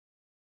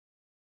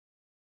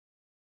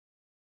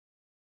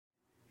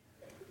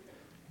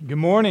Good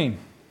morning.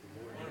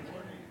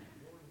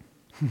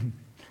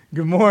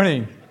 Good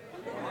morning.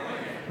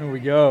 Here we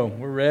go.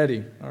 We're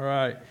ready. All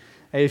right.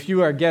 Hey, if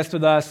you are a guest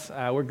with us,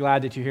 we're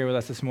glad that you're here with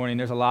us this morning.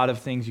 There's a lot of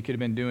things you could have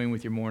been doing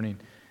with your morning.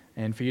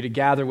 And for you to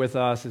gather with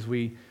us as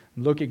we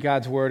look at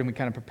God's Word and we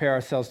kind of prepare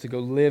ourselves to go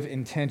live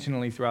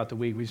intentionally throughout the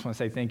week, we just want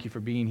to say thank you for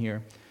being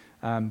here.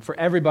 For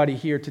everybody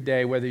here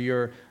today, whether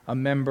you're a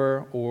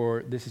member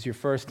or this is your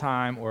first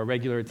time or a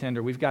regular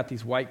attender, we've got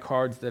these white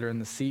cards that are in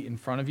the seat in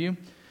front of you.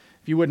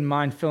 If you wouldn't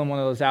mind filling one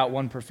of those out,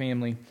 one per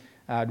family,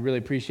 I'd really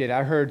appreciate it.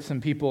 I heard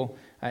some people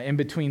in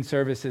between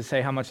services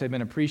say how much they've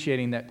been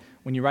appreciating that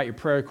when you write your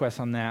prayer requests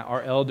on that,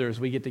 our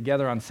elders, we get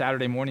together on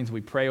Saturday mornings,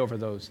 we pray over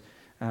those.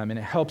 And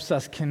it helps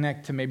us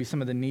connect to maybe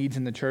some of the needs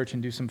in the church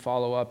and do some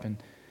follow-up.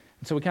 And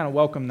so we kind of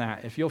welcome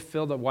that. If you'll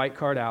fill the white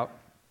card out,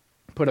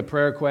 put a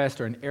prayer request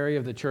or an area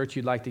of the church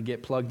you'd like to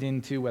get plugged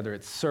into, whether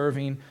it's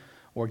serving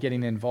or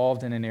getting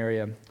involved in an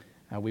area,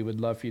 we would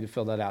love for you to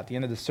fill that out. At the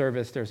end of the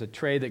service, there's a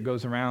tray that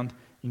goes around.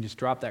 You can just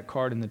drop that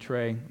card in the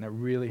tray, and that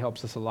really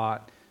helps us a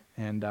lot.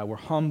 And we're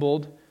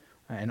humbled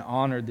and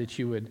honored that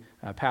you would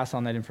pass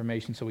on that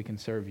information so we can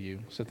serve you.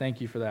 So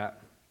thank you for that.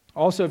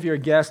 Also, if you're a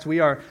guest, we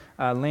are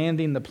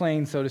landing the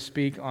plane, so to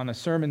speak, on a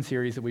sermon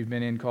series that we've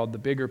been in called The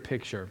Bigger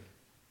Picture.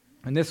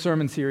 And this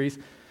sermon series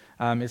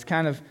is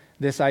kind of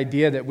this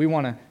idea that we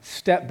want to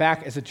step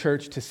back as a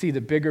church to see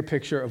the bigger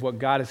picture of what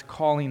God is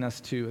calling us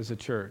to as a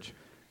church.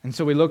 And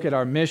so we look at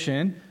our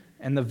mission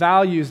and the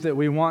values that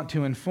we want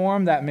to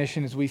inform that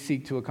mission as we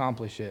seek to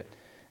accomplish it.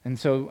 And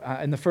so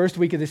in the first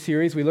week of this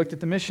series, we looked at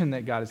the mission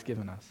that God has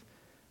given us,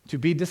 to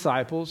be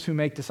disciples who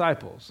make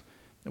disciples.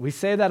 We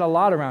say that a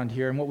lot around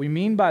here, and what we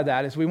mean by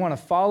that is we want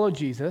to follow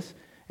Jesus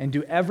and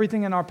do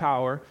everything in our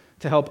power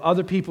to help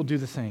other people do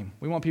the same.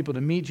 We want people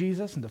to meet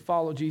Jesus and to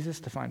follow Jesus,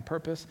 to find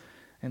purpose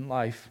in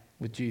life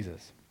with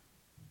Jesus.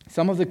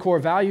 Some of the core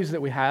values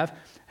that we have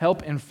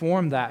help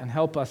inform that and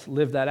help us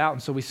live that out.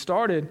 And so we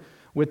started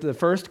with the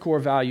first core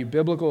value,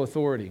 biblical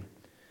authority.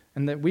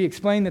 And that we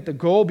explained that the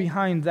goal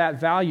behind that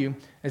value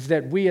is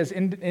that we as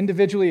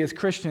individually as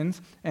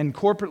Christians and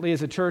corporately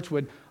as a church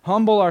would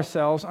humble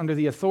ourselves under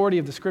the authority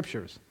of the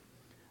Scriptures.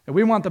 And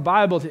we want the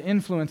Bible to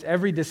influence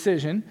every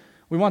decision.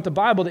 We want the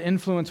Bible to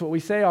influence what we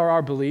say are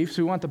our beliefs.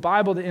 We want the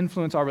Bible to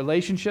influence our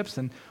relationships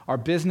and our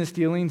business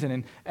dealings, and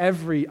in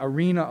every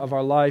arena of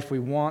our life, we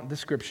want the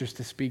Scriptures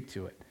to speak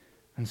to it.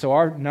 And so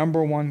our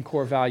number one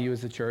core value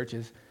as a church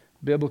is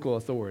biblical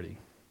authority.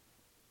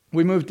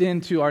 We moved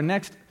into our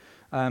next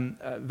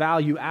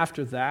value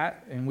after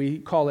that, and we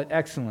call it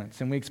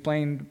excellence. And we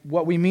explained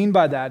what we mean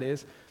by that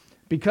is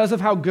because of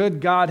how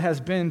good God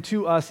has been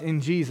to us in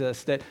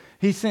Jesus, that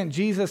He sent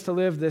Jesus to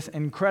live this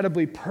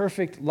incredibly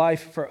perfect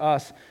life for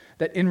us,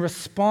 that in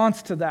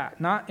response to that,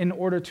 not in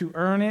order to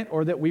earn it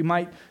or that we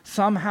might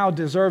somehow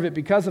deserve it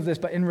because of this,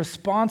 but in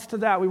response to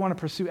that, we want to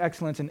pursue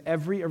excellence in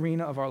every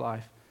arena of our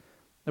life.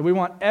 That we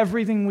want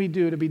everything we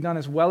do to be done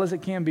as well as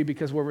it can be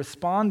because we're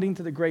responding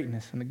to the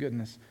greatness and the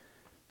goodness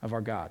of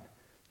our God.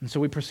 And so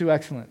we pursue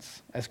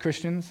excellence as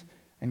Christians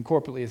and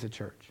corporately as a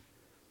church.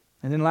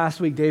 And then last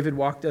week, David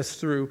walked us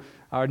through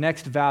our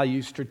next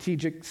value,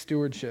 strategic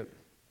stewardship.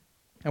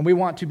 And we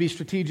want to be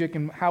strategic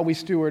in how we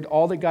steward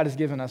all that God has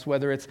given us,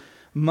 whether it's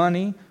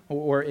money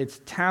or it's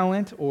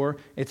talent or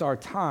it's our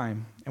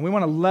time. And we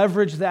want to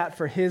leverage that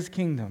for His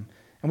kingdom.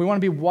 And we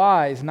want to be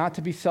wise, not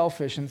to be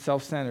selfish and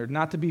self-centered,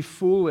 not to be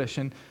foolish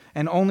and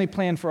only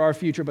plan for our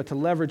future, but to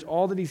leverage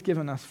all that He's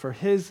given us for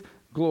His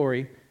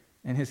glory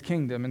and His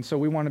kingdom. And so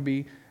we want to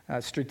be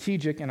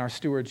strategic in our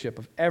stewardship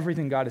of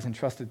everything God has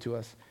entrusted to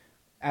us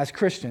as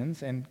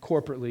Christians and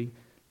corporately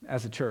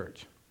as a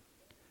church.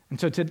 And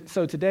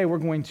so today we're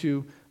going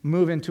to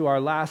move into our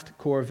last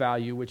core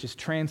value, which is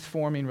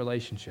transforming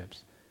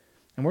relationships.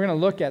 And we're going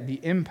to look at the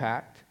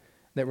impact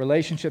that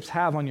relationships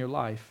have on your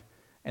life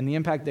and the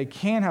impact they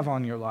can have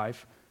on your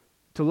life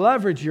to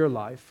leverage your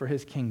life for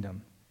His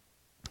kingdom.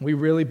 We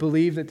really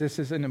believe that this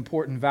is an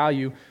important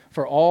value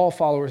for all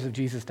followers of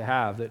Jesus to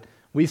have, that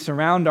we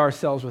surround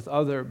ourselves with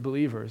other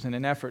believers in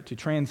an effort to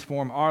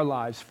transform our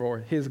lives for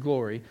His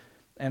glory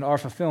and our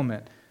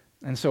fulfillment.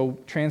 And so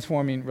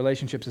transforming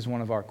relationships is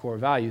one of our core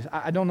values.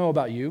 I don't know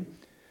about you,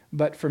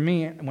 but for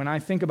me, when I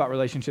think about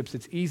relationships,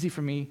 it's easy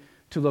for me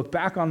to look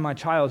back on my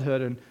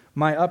childhood and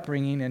my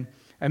upbringing and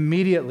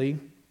immediately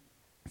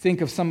think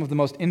of some of the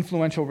most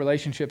influential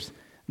relationships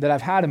that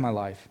I've had in my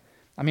life.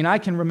 I mean, I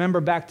can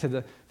remember back to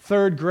the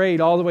third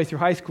grade all the way through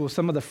high school,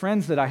 some of the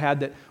friends that I had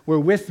that were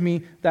with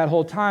me that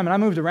whole time. And I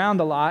moved around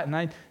a lot, and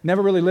I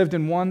never really lived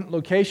in one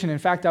location. In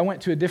fact, I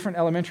went to a different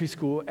elementary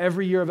school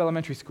every year of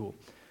elementary school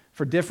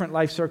for different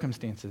life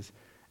circumstances.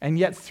 And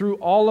yet through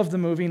all of the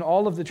moving,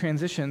 all of the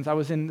transitions, I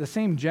was in the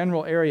same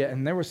general area,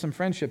 and there were some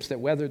friendships that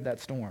weathered that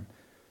storm.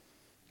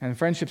 And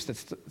friendships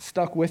that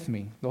stuck with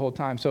me the whole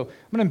time. So I'm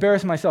going to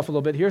embarrass myself a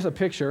little bit. Here's a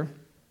picture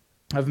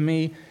of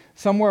me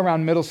somewhere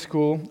around middle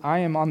school. I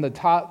am on the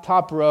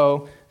top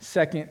row,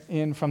 second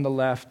in from the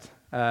left.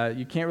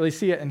 You can't really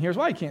see it, and here's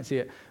why you can't see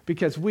it.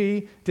 Because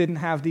we didn't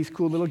have these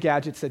cool little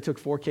gadgets that took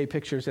 4K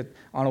pictures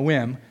on a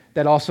whim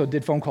that also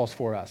did phone calls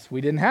for us.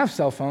 We didn't have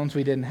cell phones.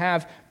 We didn't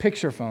have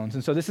picture phones.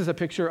 And so this is a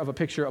picture of a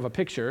picture of a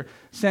picture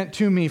sent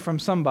to me from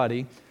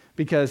somebody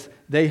because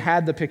they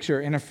had the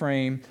picture in a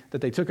frame that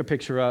they took a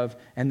picture of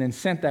and then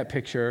sent that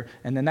picture,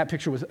 and then that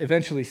picture was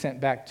eventually sent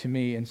back to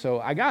me. And so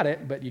I got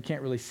it, but you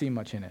can't really see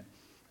much in it.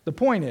 The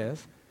point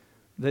is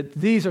that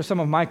these are some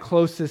of my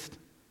closest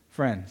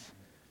friends.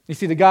 You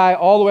see the guy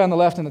all the way on the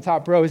left in the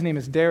top row, his name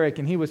is Derek,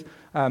 and he was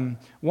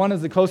one of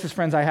the closest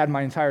friends I had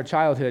my entire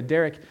childhood.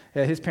 Derek,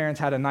 his parents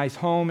had a nice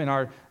home in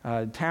our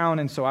town,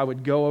 and so I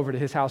would go over to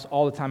his house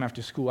all the time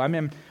after school. I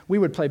mean, we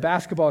would play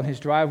basketball in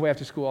his driveway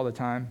after school all the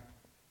time.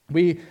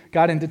 We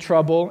got into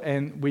trouble,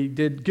 and we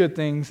did good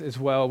things as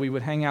well. We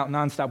would hang out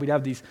nonstop. We'd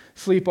have these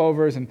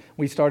sleepovers, and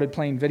we started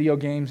playing video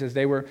games as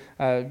they were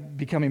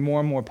becoming more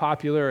and more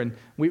popular, and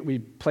we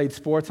played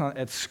sports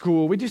at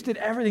school. We just did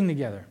everything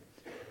together.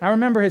 I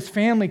remember his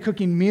family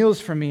cooking meals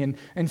for me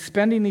and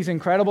spending these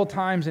incredible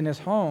times in his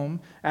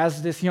home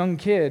as this young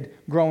kid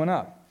growing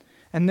up.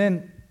 And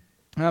then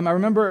I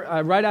remember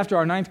right after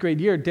our 9th grade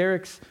year,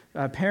 Derek's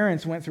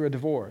parents went through a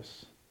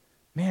divorce.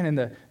 Man, and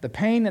the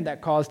pain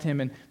that caused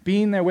him and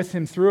being there with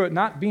him through it,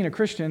 not being a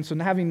Christian, so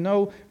having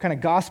no kind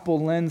of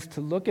gospel lens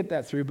to look at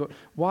that through, but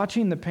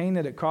watching the pain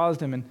that it caused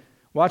him and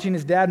watching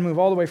his dad move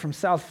all the way from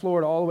South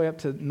Florida all the way up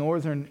to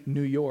northern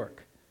New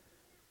York.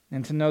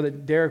 And to know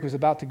that Derek was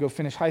about to go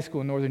finish high school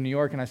in northern New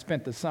York, and I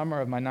spent the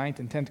summer of my 9th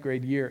and 10th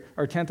grade year,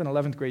 or 10th and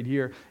 11th grade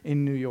year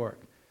in New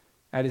York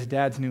at his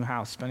dad's new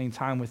house, spending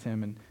time with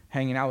him and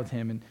hanging out with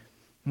him. And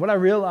what I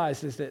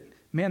realized is that,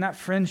 man, that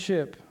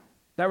friendship,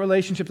 that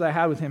relationship that I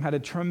had with him had a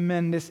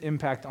tremendous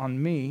impact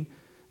on me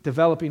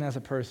developing as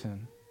a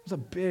person. It was a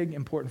big,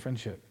 important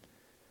friendship.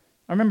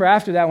 I remember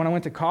after that, when I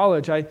went to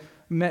college, I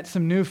met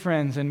some new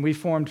friends, and we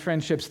formed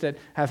friendships that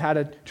have had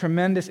a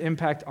tremendous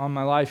impact on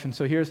my life. And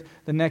so here's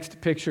the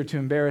next picture to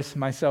embarrass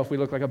myself. We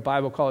look like a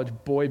Bible college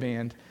boy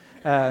band.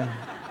 And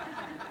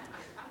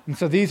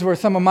so these were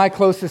some of my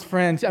closest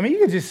friends. I mean,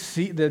 you could just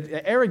see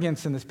the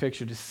arrogance in this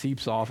picture just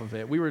seeps off of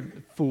it. We were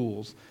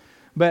fools.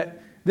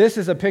 But this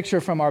is a picture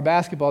from our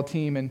basketball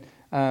team,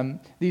 and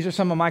these are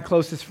some of my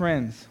closest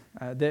friends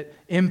that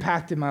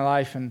impacted my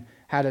life and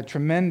had a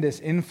tremendous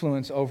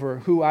influence over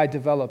who I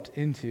developed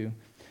into.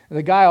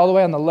 The guy all the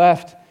way on the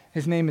left,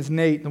 his name is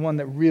Nate, the one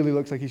that really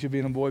looks like he should be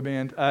in a boy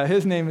band.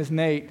 His name is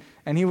Nate,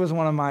 and he was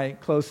one of my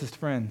closest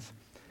friends.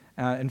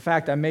 In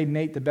fact, I made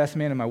Nate the best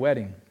man in my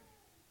wedding.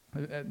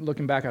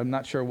 Looking back, I'm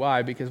not sure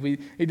why, because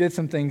he did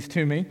some things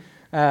to me,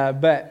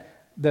 but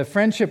the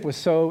friendship was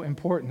so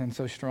important and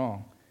so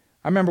strong.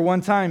 I remember one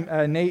time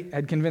Nate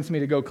had convinced me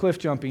to go cliff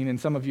jumping, and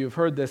some of you have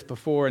heard this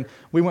before, and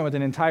we went with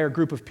an entire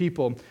group of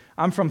people.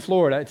 I'm from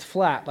Florida. It's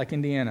flat like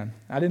Indiana.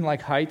 I didn't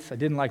like heights. I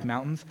didn't like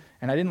mountains,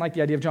 and I didn't like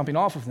the idea of jumping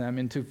off of them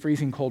into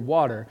freezing cold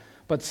water,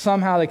 but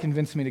somehow they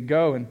convinced me to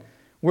go, and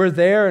we're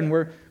there, and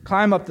we're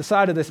climb up the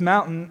side of this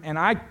mountain, and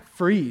I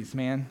freeze,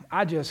 man.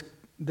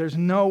 There's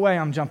no way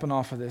I'm jumping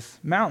off of this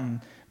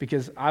mountain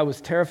because I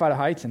was terrified of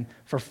heights, and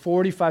for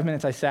 45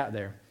 minutes I sat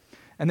there.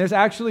 And there's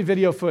actually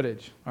video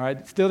footage, all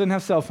right? Still didn't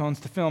have cell phones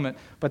to film it,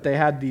 but they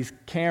had these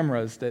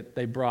cameras that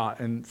they brought,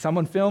 and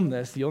someone filmed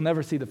this. You'll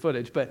never see the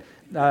footage, but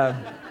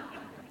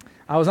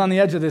I was on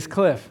the edge of this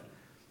cliff,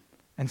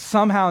 and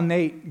somehow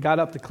Nate got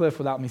up the cliff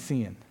without me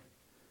seeing.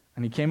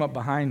 And he came up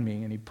behind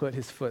me, and he put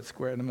his foot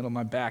square in the middle of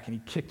my back, and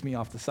he kicked me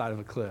off the side of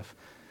a cliff.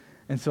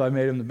 And so I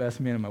made him the best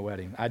man at my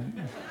wedding.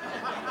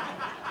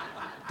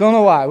 Don't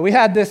know why. We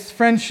had this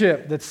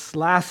friendship that's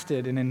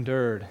lasted and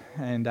endured.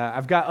 And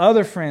I've got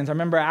other friends. I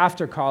remember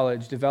after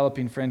college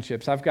developing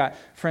friendships. I've got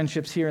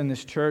friendships here in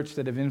this church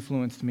that have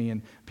influenced me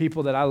and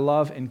people that I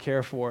love and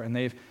care for, and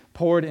they've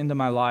poured into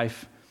my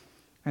life.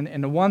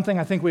 And the one thing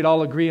I think we'd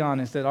all agree on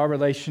is that our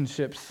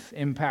relationships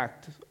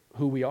impact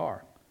who we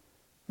are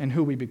and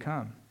who we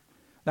become.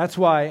 That's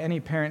why any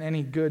parent,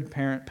 any good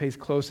parent, pays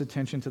close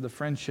attention to the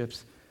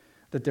friendships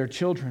that their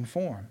children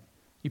form.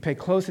 You pay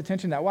close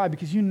attention to that. Why?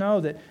 Because you know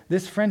that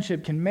this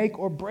friendship can make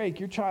or break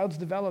your child's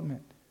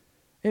development.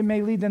 It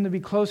may lead them to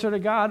be closer to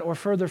God or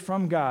further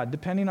from God,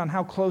 depending on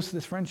how close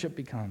this friendship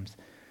becomes.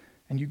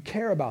 And you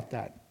care about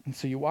that, and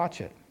so you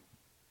watch it.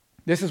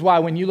 This is why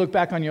when you look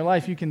back on your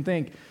life, you can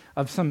think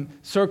of some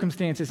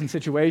circumstances and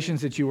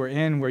situations that you were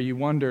in where you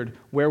wondered,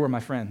 where were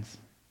my friends?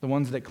 The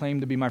ones that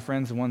claimed to be my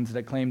friends, the ones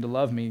that claimed to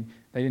love me,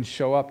 they didn't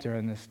show up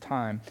during this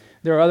time.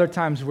 There are other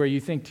times where you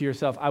think to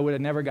yourself, I would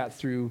have never got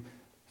through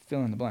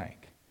fill in the blank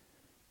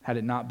had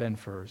it not been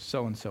for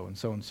so-and-so and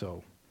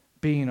so-and-so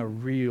being a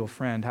real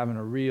friend, having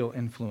a real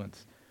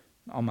influence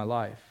on my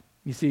life.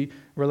 You see,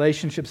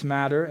 relationships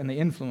matter and they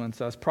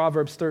influence us.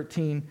 Proverbs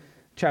 13,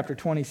 chapter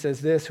 20 says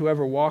this,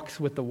 whoever walks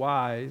with the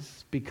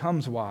wise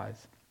becomes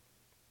wise,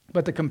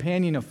 but the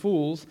companion of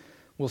fools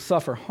will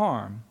suffer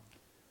harm.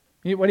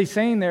 What he's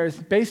saying there is,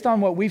 based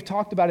on what we've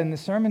talked about in this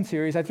sermon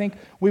series, I think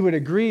we would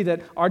agree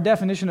that our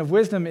definition of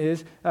wisdom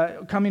is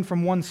coming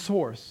from one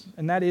source,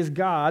 and that is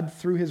God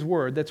through His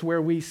Word. That's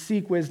where we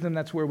seek wisdom.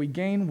 That's where we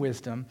gain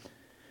wisdom.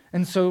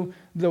 And so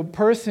the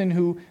person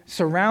who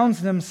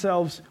surrounds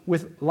themselves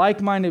with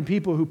like-minded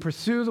people who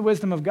pursue the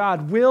wisdom of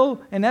God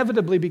will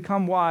inevitably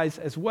become wise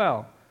as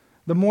well.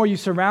 The more you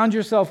surround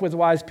yourself with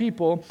wise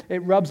people,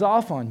 it rubs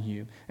off on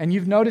you. And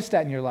you've noticed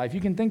that in your life. You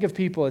can think of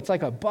people, it's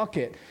like a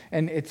bucket,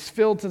 and it's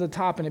filled to the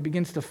top, and it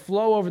begins to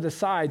flow over the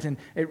sides, and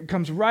it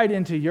comes right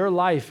into your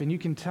life, and you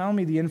can tell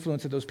me the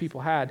influence that those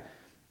people had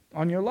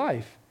on your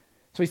life.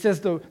 So he says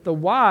the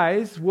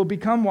wise will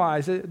become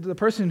wise. The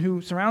person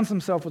who surrounds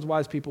himself with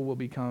wise people will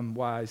become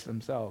wise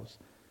themselves.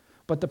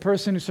 But the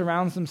person who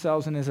surrounds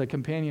themselves and is a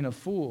companion of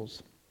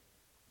fools.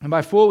 And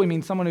by fool, we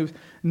mean someone who's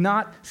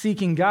not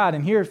seeking God.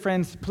 And here,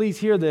 friends, please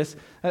hear this.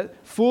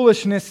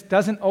 Foolishness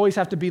doesn't always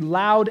have to be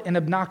loud and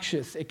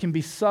obnoxious. It can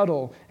be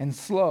subtle and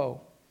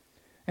slow.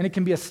 And it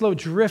can be a slow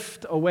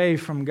drift away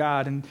from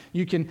God. And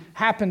you can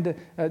happen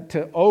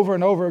to over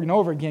and over and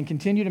over again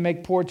continue to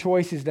make poor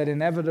choices that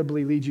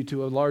inevitably lead you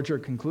to a larger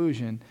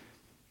conclusion.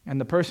 And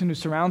the person who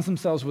surrounds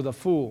themselves with a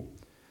fool,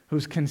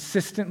 who's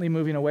consistently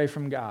moving away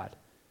from God,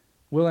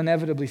 will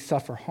inevitably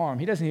suffer harm.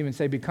 He doesn't even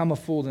say become a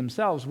fool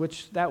themselves,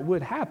 which that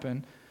would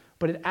happen,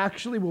 but it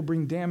actually will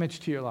bring damage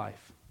to your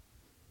life.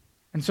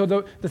 And so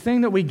the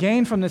thing that we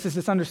gain from this is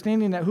this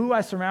understanding that who I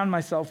surround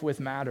myself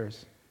with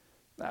matters.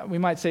 We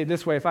might say it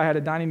this way: if I had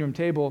a dining room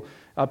table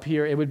up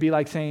here, it would be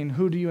like saying,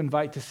 who do you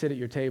invite to sit at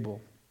your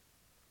table?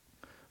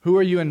 Who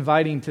are you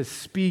inviting to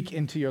speak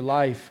into your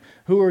life?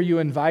 Who are you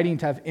inviting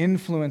to have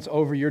influence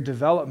over your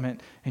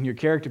development and your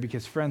character?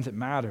 Because, friends, it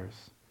matters.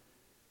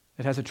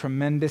 It has a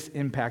tremendous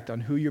impact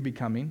on who you're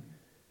becoming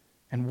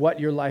and what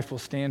your life will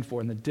stand for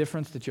and the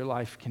difference that your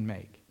life can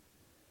make.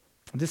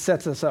 This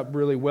sets us up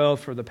really well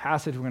for the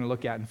passage we're going to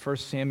look at in 1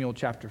 Samuel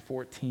chapter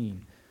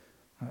 14.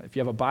 If you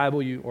have a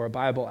Bible or a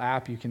Bible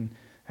app, you can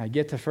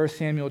get to 1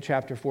 Samuel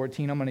chapter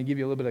 14. I'm going to give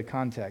you a little bit of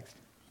context.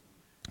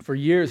 For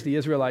years, the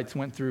Israelites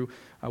went through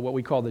what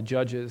we call the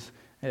judges,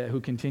 who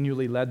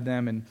continually led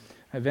them, and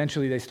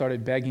eventually they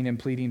started begging and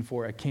pleading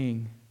for a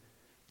king.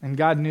 And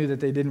God knew that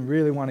they didn't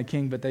really want a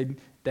king, but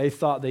they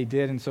thought they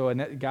did, and so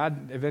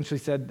God eventually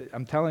said,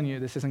 I'm telling you,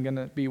 this isn't going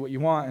to be what you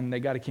want, and they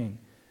got a king.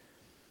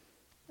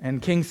 And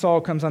King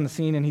Saul comes on the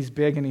scene, and he's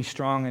big and he's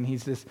strong, and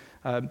he's this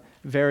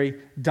very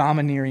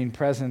domineering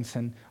presence.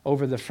 And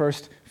over the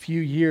first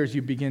few years,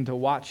 you begin to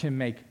watch him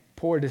make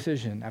poor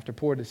decision after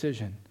poor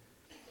decision.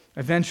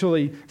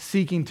 Eventually,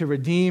 seeking to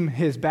redeem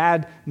his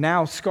bad,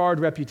 now scarred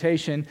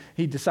reputation,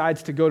 he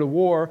decides to go to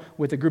war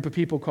with a group of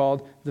people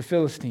called the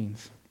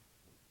Philistines.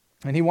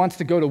 And he wants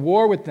to go to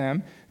war with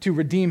them to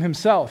redeem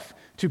himself,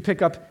 to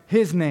pick up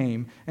his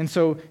name. And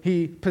so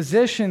he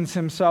positions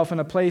himself in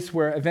a place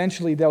where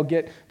eventually they'll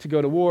get to go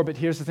to war. But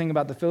here's the thing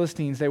about the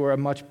Philistines: they were a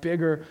much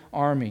bigger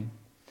army.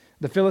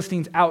 The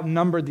Philistines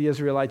outnumbered the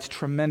Israelites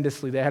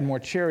tremendously. They had more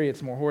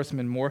chariots, more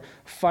horsemen, more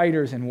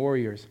fighters and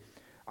warriors.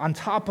 On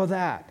top of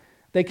that,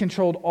 they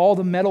controlled all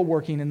the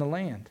metalworking in the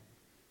land.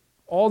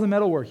 All the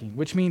metalworking,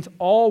 which means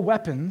all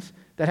weapons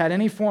that had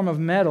any form of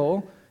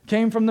metal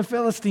came from the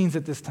Philistines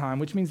at this time,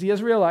 which means the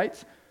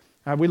Israelites,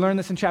 we learned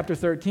this in chapter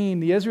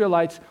 13, the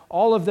Israelites,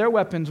 all of their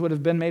weapons would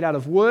have been made out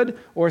of wood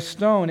or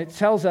stone. It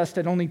tells us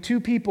that only 2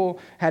 people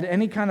had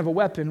any kind of a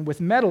weapon with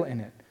metal in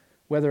it,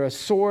 whether a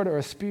sword or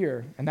a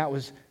spear, and that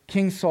was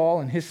King Saul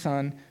and his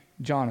son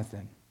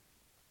Jonathan.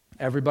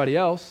 Everybody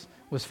else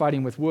was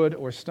fighting with wood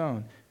or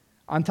stone.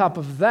 On top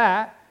of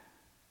that,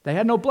 they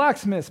had no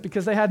blacksmiths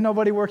because they had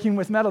nobody working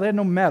with metal. They had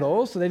no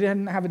metal, so they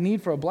didn't have a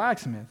need for a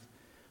blacksmith.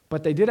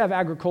 But they did have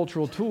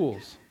agricultural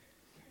tools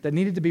that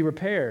needed to be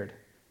repaired.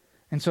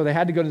 And so they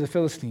had to go to the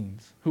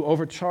Philistines, who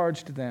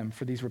overcharged them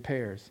for these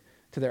repairs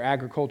to their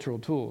agricultural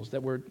tools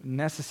that were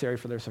necessary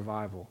for their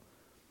survival.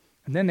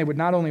 And then they would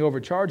not only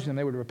overcharge them,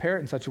 they would repair it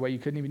in such a way you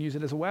couldn't even use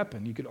it as a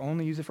weapon. You could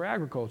only use it for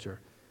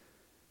agriculture.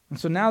 And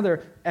so now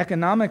they're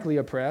economically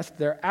oppressed,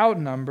 they're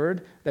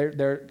outnumbered,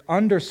 they're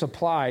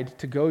undersupplied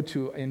to go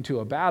into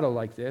a battle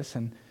like this.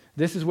 And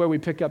this is where we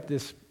pick up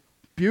this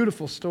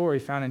beautiful story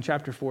found in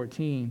chapter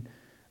 14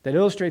 that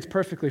illustrates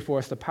perfectly for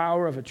us the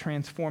power of a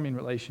transforming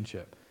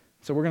relationship.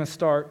 So we're going to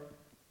start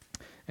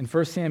in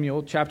 1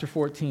 Samuel chapter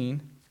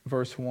 14,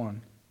 verse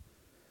 1.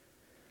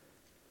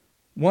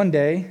 One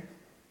day,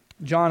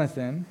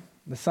 Jonathan,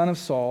 the son of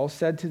Saul,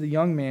 said to the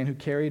young man who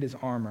carried his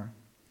armor,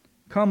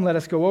 "Come, let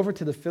us go over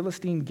to the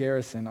Philistine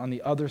garrison on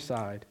the other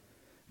side."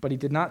 But he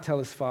did not tell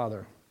his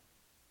father.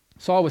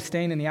 Saul was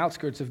staying in the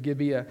outskirts of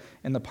Gibeah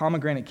in the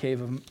pomegranate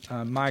cave of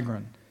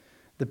Migron.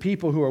 The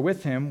people who were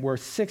with him were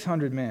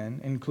 600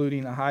 men,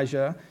 including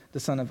Ahijah, the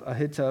son of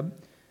Ahitub,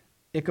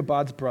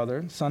 Ichabod's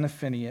brother, son of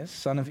Phinehas,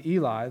 son of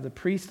Eli, the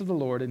priest of the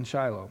Lord in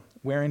Shiloh,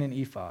 wearing an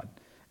ephod.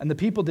 And the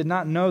people did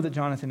not know that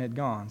Jonathan had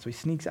gone, so he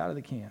sneaks out of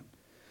the camp.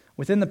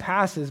 Within the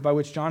passes by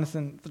which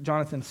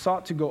Jonathan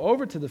sought to go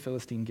over to the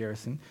Philistine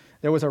garrison,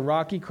 there was a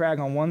rocky crag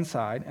on one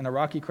side and a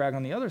rocky crag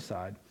on the other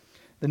side.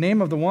 The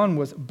name of the one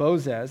was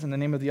Bozez, and the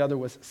name of the other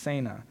was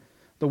Seneh.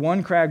 The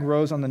one crag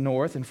rose on the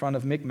north in front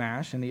of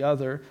Michmash, and the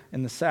other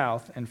in the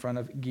south in front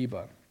of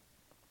Geba.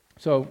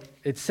 So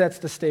it sets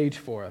the stage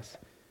for us.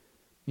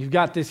 You've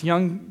got this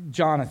young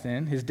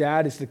Jonathan, his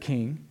dad is the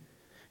king,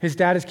 His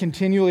dad has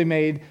continually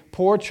made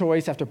poor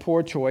choice after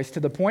poor choice to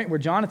the point where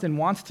Jonathan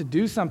wants to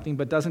do something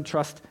but doesn't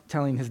trust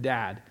telling his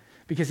dad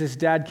because his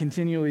dad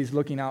continually is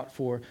looking out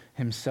for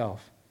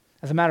himself.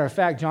 As a matter of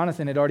fact,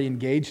 Jonathan had already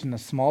engaged in a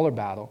smaller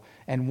battle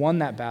and won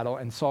that battle,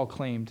 and Saul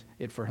claimed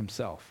it for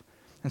himself.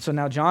 And so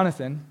now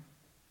Jonathan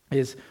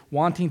is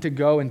wanting to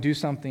go and do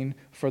something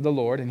for the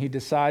Lord, and he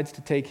decides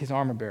to take his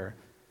armor bearer.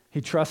 He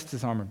trusts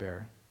his armor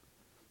bearer.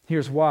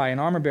 Here's why. An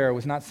armor bearer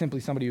was not simply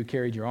somebody who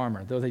carried your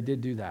armor, though they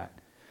did do that.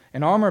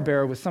 An armor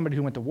bearer was somebody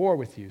who went to war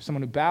with you,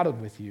 someone who battled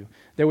with you.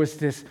 There was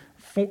this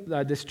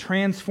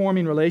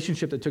transforming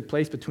relationship that took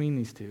place between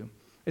these two.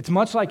 It's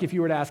much like if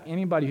you were to ask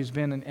anybody who's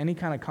been in any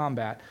kind of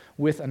combat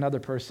with another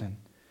person.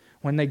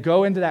 When they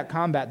go into that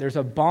combat, there's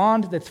a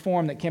bond that's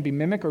formed that can't be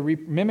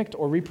mimicked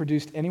or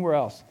reproduced anywhere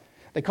else.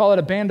 They call it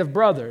a band of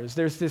brothers.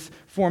 There's this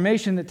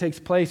formation that takes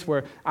place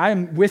where I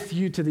am with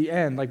you to the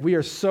end. Like we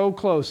are so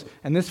close,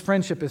 and this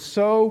friendship is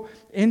so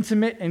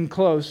intimate and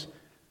close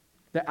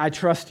that I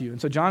trust you. And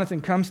so Jonathan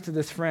comes to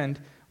this friend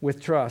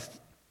with trust.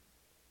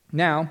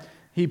 Now,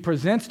 he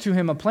presents to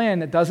him a plan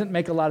that doesn't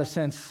make a lot of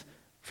sense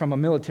from a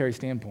military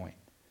standpoint.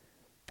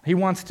 He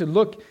wants to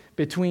look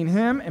between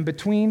him and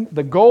between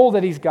the goal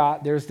that he's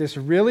got. There's this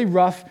really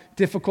rough,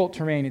 difficult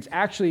terrain. It's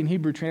actually in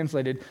Hebrew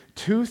translated,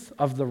 tooth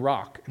of the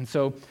rock. And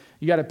so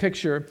you got to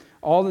picture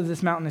all of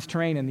this mountainous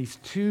terrain and these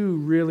two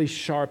really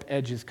sharp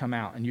edges come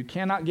out. And you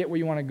cannot get where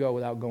you want to go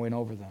without going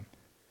over them.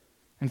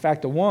 In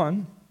fact, the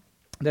one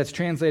that's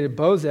translated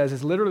Bozez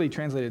is literally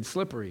translated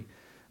slippery,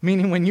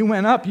 meaning when you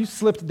went up, you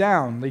slipped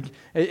down. Like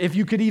if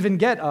you could even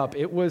get up,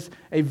 it was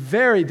a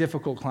very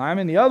difficult climb.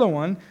 And the other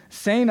one,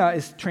 Sena,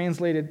 is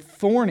translated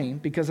thorny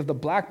because of the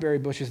blackberry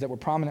bushes that were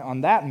prominent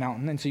on that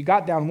mountain. And so you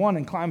got down one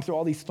and climbed through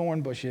all these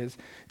thorn bushes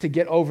to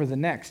get over the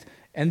next.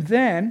 And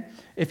then,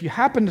 if you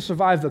happened to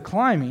survive the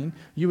climbing,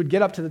 you would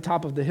get up to the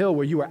top of the hill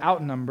where you were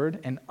outnumbered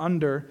and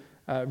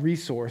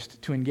under-resourced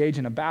to engage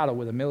in a battle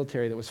with a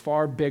military that was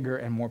far bigger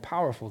and more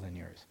powerful than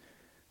yours.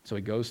 So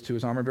he goes to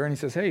his armor bearer and he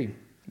says, hey,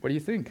 what do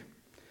you think?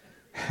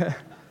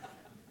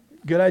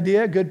 Good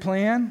idea, good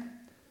plan.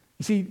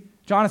 You see,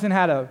 Jonathan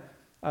had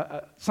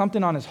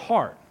something on his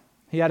heart.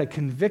 He had a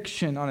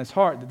conviction on his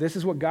heart that this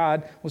is what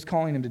God was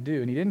calling him to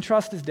do. And he didn't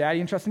trust his dad, he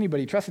didn't trust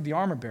anybody, he trusted the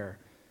armor bearer.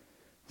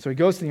 So he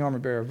goes to the armor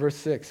bearer, verse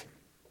 6.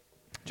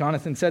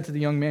 Jonathan said to the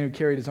young man who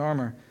carried his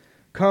armor,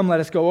 come, let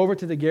us go over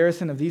to the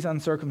garrison of these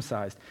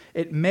uncircumcised.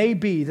 It may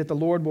be that the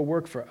Lord will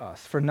work for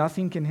us, for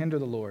nothing can hinder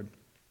the Lord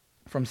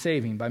from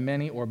saving by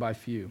many or by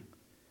few.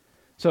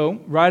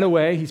 So right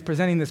away, he's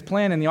presenting this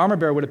plan, and the armor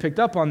bearer would have picked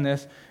up on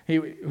this.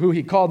 Who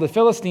he called the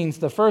Philistines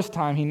the first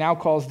time, he now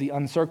calls the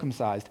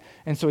uncircumcised.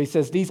 And so he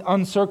says, these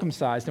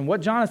uncircumcised. And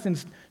what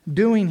Jonathan's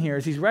doing here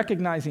is he's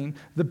recognizing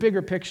the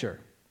bigger picture.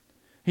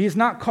 He is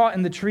not caught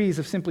in the trees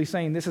of simply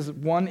saying this is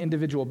one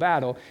individual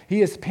battle.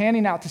 He is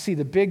panning out to see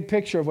the big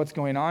picture of what's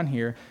going on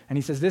here. And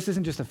he says this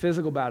isn't just a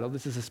physical battle,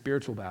 this is a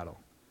spiritual battle.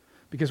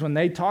 Because when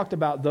they talked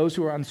about those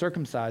who are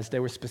uncircumcised,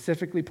 they were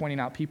specifically pointing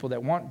out people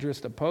that weren't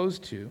just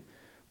opposed to,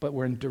 but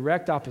were in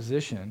direct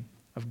opposition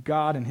of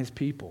God and his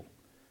people.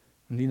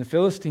 And the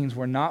Philistines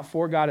were not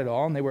for God at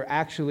all, and they were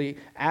actually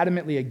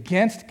adamantly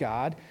against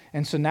God.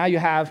 And so now you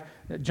have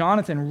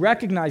Jonathan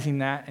recognizing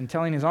that and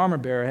telling his armor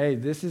bearer, hey,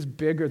 this is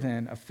bigger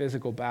than a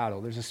physical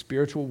battle. There's a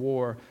spiritual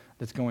war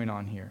that's going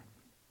on here.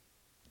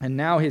 And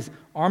now his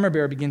armor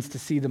bearer begins to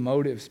see the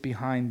motives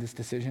behind this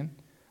decision.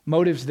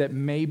 Motives that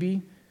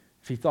maybe,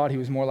 if he thought he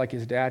was more like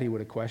his dad, he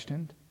would have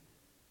questioned.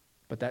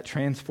 But that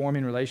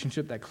transforming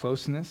relationship, that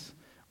closeness,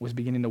 was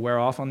beginning to wear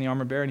off on the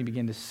armor bearer, and he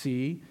began to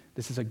see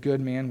this is a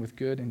good man with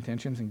good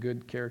intentions and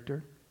good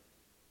character.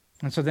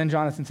 And so then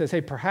Jonathan says,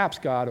 hey, perhaps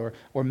God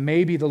or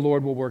maybe the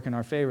Lord will work in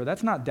our favor.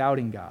 That's not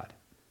doubting God.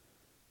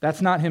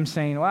 That's not him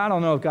saying, well, I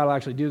don't know if God will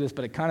actually do this,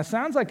 but it kind of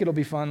sounds like it'll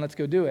be fun. Let's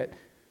go do it.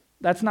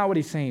 That's not what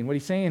he's saying. What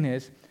he's saying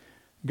is,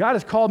 God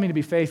has called me to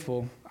be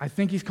faithful. I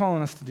think he's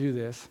calling us to do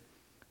this.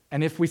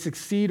 And if we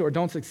succeed or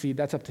don't succeed,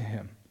 that's up to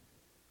him.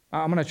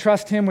 I'm going to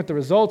trust him with the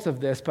results of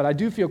this, but I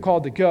do feel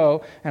called to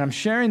go, and I'm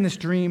sharing this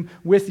dream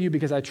with you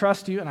because I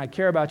trust you and I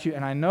care about you,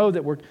 and I know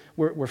that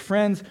we're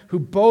friends who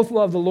both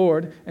love the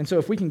Lord, and so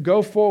if we can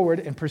go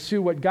forward and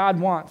pursue what God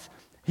wants,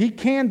 he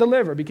can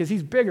deliver because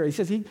he's bigger. He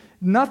says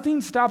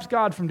nothing stops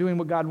God from doing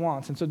what God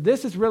wants, and so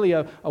this is really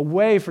a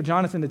way for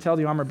Jonathan to tell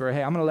the armor bearer,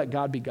 hey, I'm going to let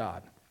God be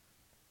God.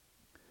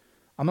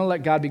 I'm going to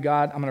let God be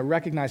God. I'm going to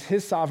recognize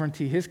his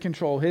sovereignty, his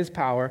control, his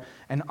power,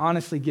 and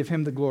honestly give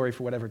him the glory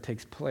for whatever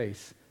takes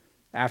place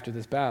after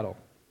this battle.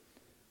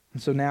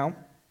 And so now,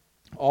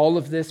 all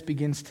of this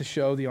begins to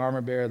show the armor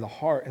bearer the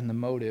heart and the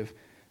motive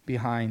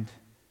behind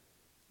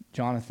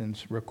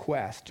Jonathan's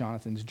request,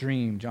 Jonathan's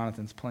dream,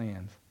 Jonathan's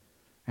plans.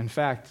 In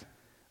fact,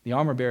 the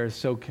armor bearer is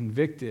so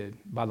convicted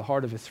by the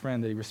heart of his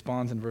friend that he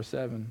responds in verse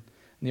 7. And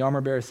the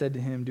armor bearer said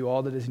to him, do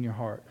all that is in your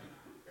heart.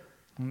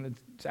 And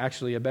it's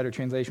actually a better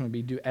translation would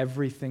be, do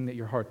everything that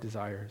your heart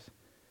desires.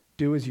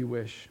 Do as you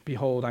wish.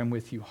 Behold, I'm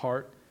with you,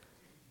 heart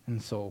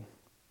and soul.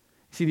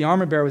 See, the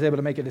armor bearer was able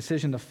to make a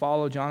decision to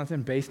follow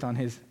Jonathan based on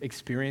his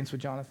experience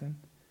with Jonathan,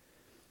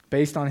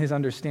 based on his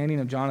understanding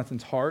of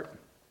Jonathan's heart.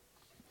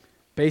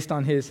 based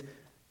on his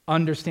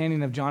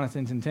understanding of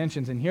Jonathan's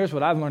intentions. And here's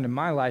what I've learned in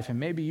my life, and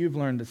maybe you've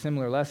learned a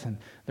similar lesson.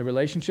 The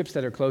relationships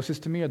that are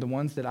closest to me are the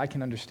ones that I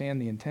can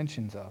understand the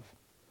intentions of.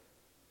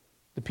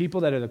 The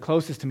people that are the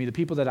closest to me, the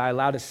people that I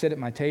allow to sit at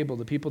my table,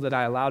 the people that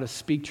I allow to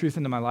speak truth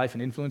into my life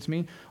and influence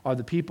me, are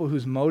the people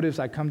whose motives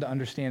I come to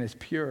understand as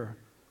pure.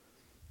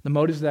 The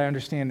motives that I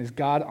understand is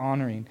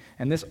God-honoring.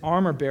 And this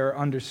armor bearer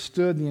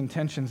understood the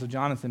intentions of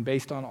Jonathan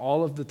based on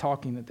all of the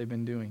talking that they've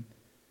been doing.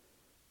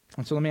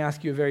 And so let me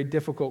ask you a very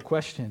difficult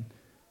question,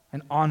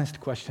 an honest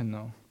question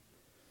though.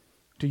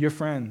 Do your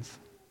friends,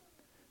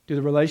 do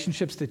the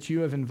relationships that you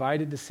have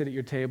invited to sit at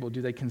your table,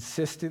 do they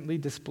consistently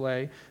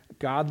display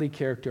godly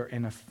character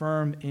and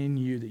affirm in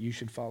you that you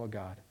should follow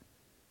God?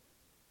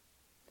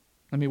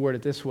 Let me word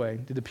it this way.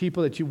 Do the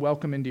people that you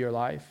welcome into your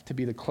life to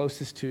be the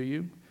closest to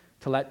you,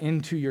 to let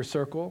into your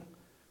circle,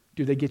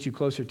 do they get you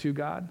closer to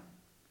God,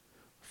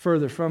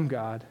 further from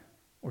God,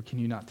 or can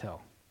you not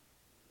tell?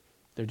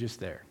 They're just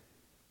there.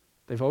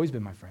 They've always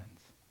been my friends.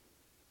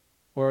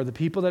 Or are the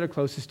people that are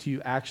closest to you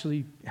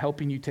actually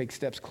helping you take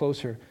steps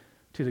closer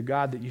to the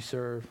God that you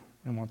serve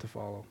and want to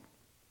follow?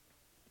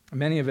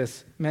 Many of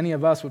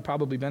us would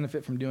probably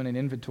benefit from doing an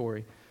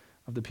inventory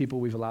of the people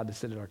we've allowed to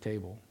sit at our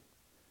table.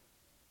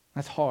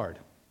 That's hard.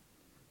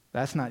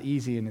 That's not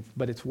easy,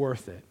 but it's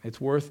worth it. It's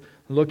worth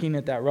looking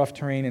at that rough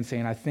terrain and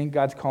saying, I think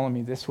God's calling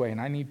me this way, and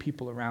I need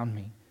people around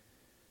me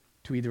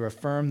to either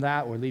affirm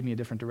that or lead me a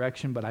different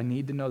direction, but I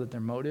need to know that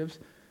their motives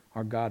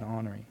are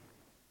God-honoring.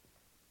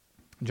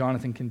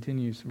 Jonathan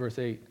continues, verse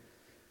 8.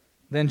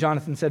 Then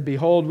Jonathan said,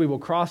 Behold, we will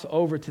cross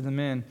over to the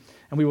men,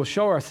 and we will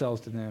show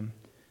ourselves to them.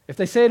 If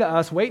they say to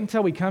us, Wait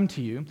until we come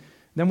to you,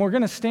 then we're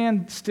going to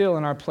stand still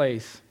in our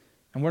place,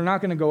 and we're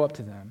not going to go up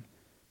to them.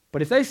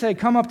 But if they say,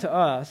 Come up to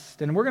us,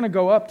 then we're going to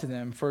go up to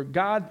them, for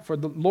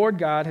the Lord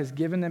God has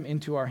given them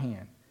into our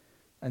hand,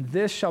 and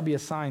this shall be a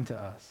sign to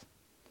us.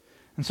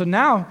 And so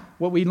now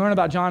what we learn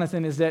about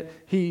Jonathan is that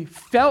he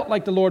felt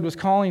like the Lord was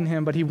calling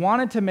him, but he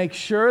wanted to make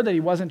sure that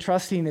he wasn't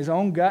trusting his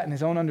own gut and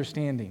his own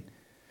understanding.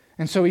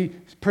 And so he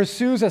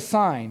pursues a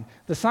sign.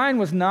 The sign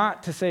was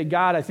not to say,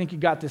 God, I think you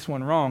got this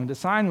one wrong. The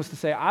sign was to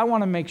say, I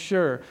want to make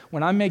sure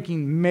when I'm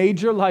making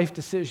major life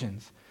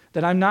decisions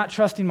that I'm not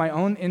trusting my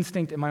own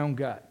instinct and my own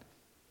gut.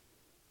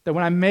 That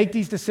when I make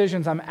these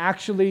decisions, I'm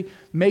actually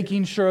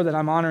making sure that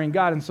I'm honoring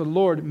God. And so,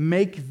 Lord,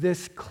 make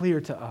this clear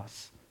to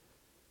us.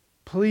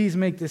 Please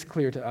make this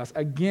clear to us.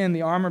 Again,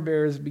 the armor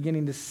bearer is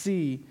beginning to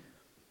see,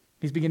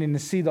 he's beginning to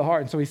see the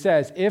heart. And so he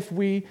says, if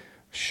we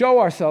show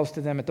ourselves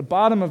to them at the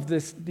bottom of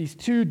these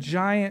two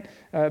giant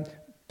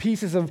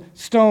pieces of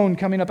stone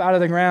coming up out of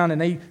the ground, and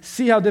they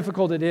see how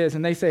difficult it is,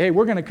 and they say, hey,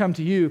 we're going to come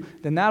to you,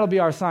 then that'll be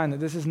our sign that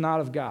this is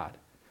not of God.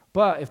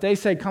 But if they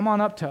say, come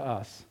on up to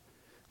us,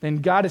 then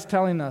God is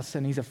telling us,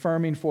 and he's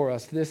affirming for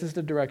us, this is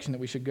the direction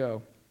that we should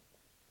go.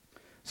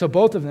 So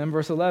both of them,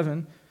 verse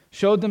 11,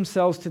 showed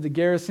themselves to the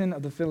garrison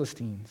of the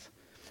Philistines.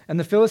 And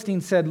the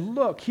Philistines said,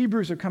 Look,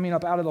 Hebrews are coming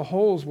up out of the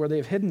holes where they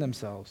have hidden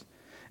themselves.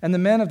 And the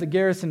men of the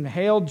garrison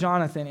hailed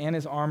Jonathan and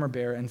his armor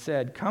bearer and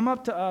said, Come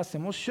up to us,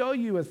 and we'll show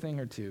you a thing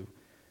or two.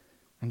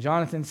 And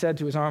Jonathan said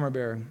to his armor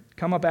bearer,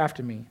 Come up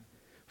after me,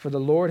 for the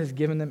Lord has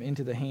given them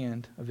into the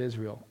hand of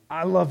Israel.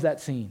 I love that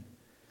scene.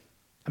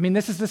 I mean,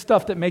 this is the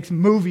stuff that makes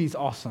movies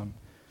awesome.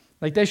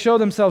 Like they show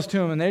themselves to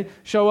him, and they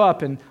show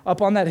up, and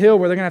up on that hill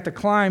where they're going to have to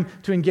climb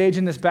to engage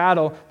in this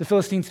battle, the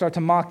Philistines start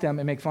to mock them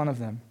and make fun of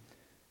them.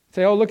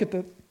 Say, oh, look at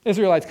the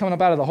Israelites coming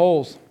up out of the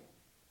holes.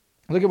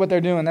 Look at what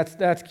they're doing.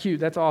 That's cute.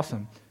 That's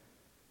awesome.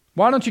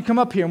 Why don't you come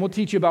up here and we'll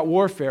teach you about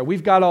warfare?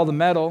 We've got all the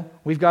metal.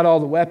 We've got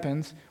all the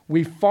weapons.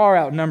 We far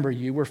outnumber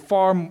you. We're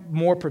far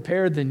more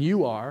prepared than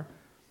you are.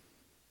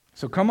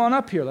 So come on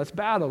up here. Let's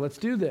battle. Let's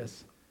do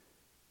this.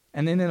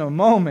 And then in a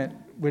moment,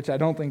 which I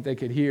don't think they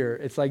could hear,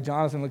 it's like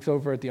Jonathan looks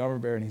over at the armor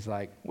bearer and he's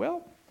like,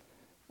 well,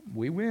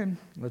 we win.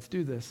 Let's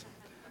do this.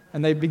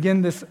 And they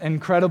begin this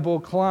incredible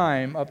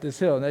climb up this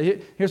hill. Now,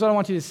 here's what I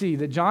want you to see,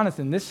 that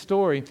Jonathan, this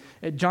story,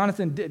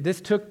 this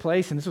took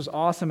place and this was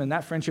awesome and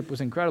that friendship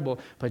was incredible,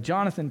 but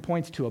Jonathan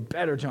points to a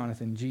better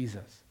Jonathan,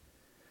 Jesus.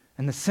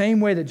 And the same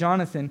way that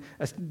Jonathan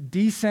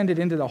descended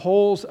into the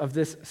holes of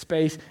this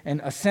space and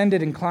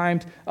ascended and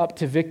climbed up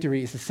to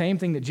victory is the same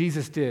thing that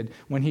Jesus did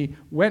when he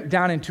went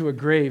down into a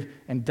grave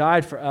and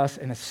died for us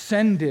and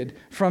ascended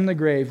from the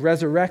grave,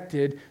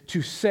 resurrected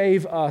to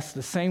save us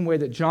the same way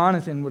that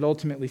Jonathan would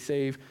ultimately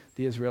save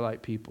the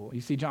Israelite people.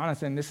 You see,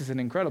 Jonathan, this is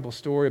an incredible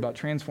story about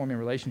transforming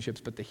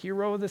relationships, but the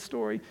hero of this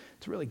story,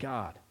 it's really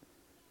God.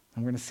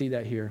 And we're going to see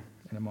that here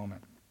in a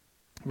moment.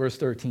 Verse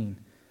 13.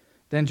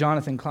 Then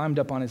Jonathan climbed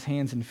up on his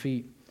hands and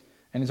feet,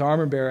 and his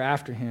armor bearer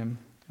after him.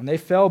 And they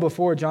fell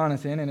before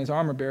Jonathan, and his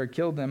armor bearer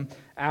killed them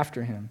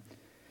after him.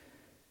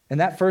 And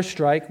that first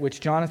strike,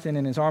 which Jonathan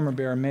and his armor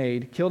bearer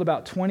made, killed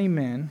about 20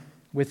 men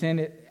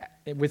within,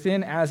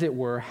 as it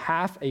were,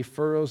 half a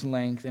furrow's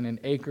length and an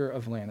acre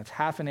of land. It's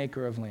half an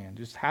acre of land.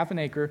 Just half an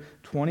acre,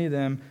 20 of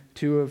them,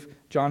 2 of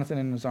Jonathan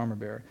and his armor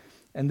bearer.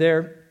 And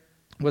there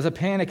was a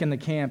panic in the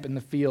camp, in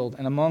the field,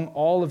 and among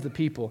all of the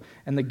people.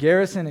 And the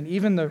garrison and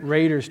even the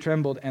raiders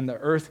trembled, and the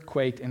earth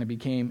quaked, and it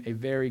became a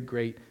very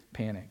great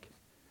panic.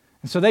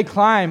 And so they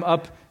climb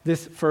up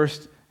this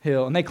first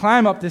hill, and they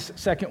climb up this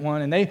second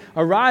one, and they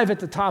arrive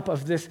at the top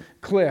of this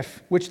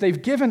cliff, which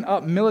they've given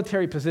up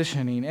military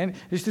positioning. And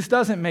it just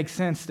doesn't make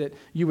sense that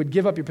you would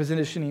give up your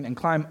positioning and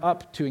climb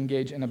up to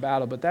engage in a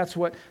battle, but that's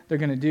what they're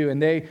going to do.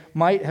 And they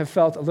might have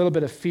felt a little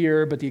bit of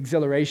fear, but the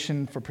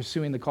exhilaration for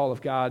pursuing the call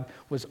of God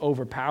was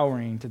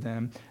overpowering to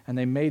them, and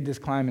they made this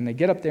climb, and they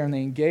get up there, and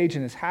they engage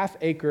in this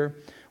half-acre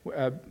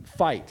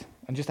fight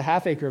on just a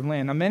half-acre of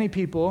land. Now, many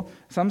people,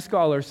 some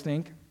scholars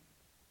think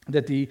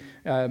that the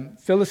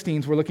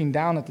Philistines were looking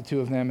down at the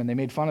two of them, and they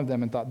made fun of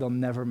them and thought they'll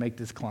never make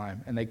this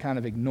climb, and they kind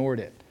of ignored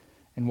it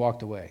and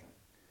walked away.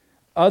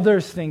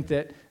 Others think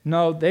that,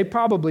 no, they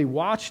probably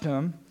watched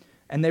them,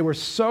 and they were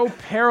so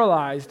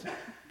paralyzed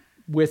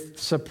with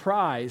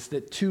surprise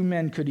that two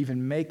men could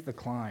even make the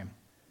climb,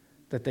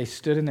 that they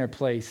stood in their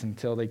place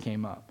until they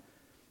came up.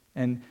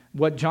 And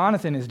what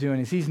Jonathan is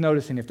doing is he's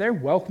noticing if they're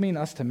welcoming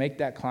us to make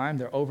that climb,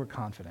 they're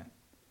overconfident.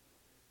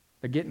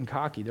 They're getting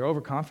cocky. They're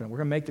overconfident. We're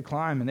going to make the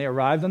climb. And they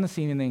arrived on the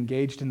scene, and they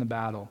engaged in the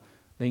battle.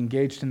 They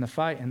engaged in the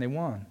fight, and they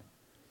won.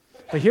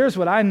 But here's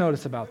what I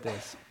notice about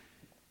this.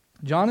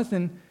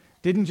 Jonathan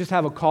didn't just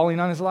have a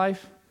calling on his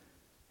life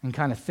and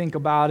kind of think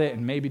about it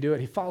and maybe do it.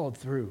 He followed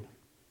through.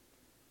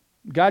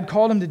 God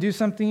called him to do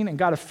something, and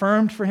God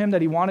affirmed for him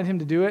that he wanted him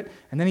to do it,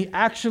 and then he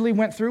actually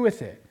went through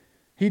with it.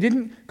 He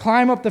didn't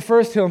climb up the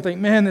first hill and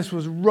think, man, this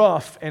was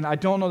rough, and I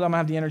don't know that I'm going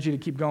to have the energy to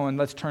keep going.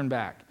 Let's turn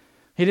back.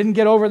 He didn't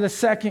get over the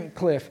second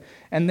cliff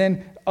and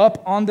then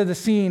up onto the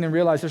scene and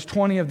realize there's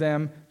 20 of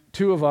them,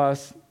 2 of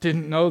us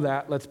didn't know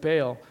that, let's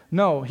bail.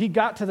 No, he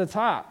got to the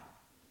top.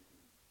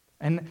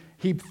 And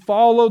he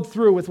followed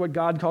through with what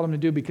God called him to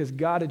do because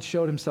God had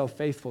showed himself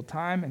faithful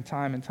time and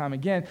time and time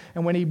again.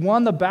 And when he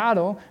won the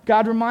battle,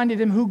 God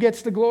reminded him who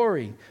gets the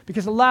glory.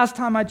 Because the last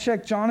time I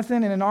checked,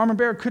 Jonathan and an armor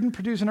bearer couldn't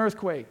produce an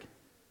earthquake.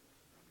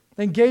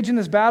 They engage in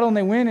this battle and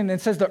they win, and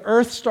it says the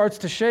earth starts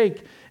to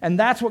shake, and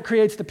that's what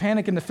creates the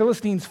panic, and the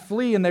Philistines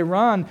flee and they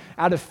run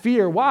out of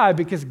fear. Why?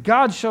 Because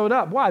God showed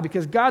up. Why?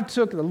 Because God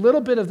took a little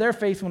bit of their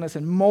faithfulness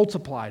and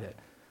multiplied it,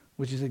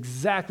 which is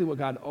exactly what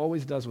God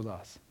always does with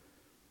us.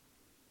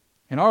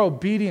 In our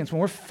obedience,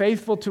 when we're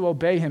faithful to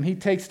obey him, he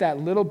takes that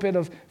little bit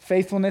of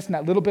faithfulness and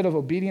that little bit of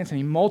obedience and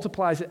he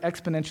multiplies it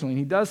exponentially, and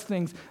he does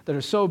things that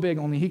are so big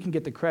only he can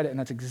get the credit, and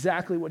that's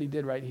exactly what he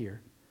did right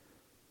here.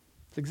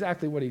 It's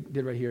exactly what he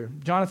did right here.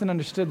 Jonathan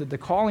understood that the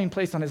calling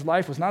placed on his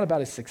life was not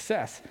about his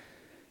success.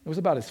 It was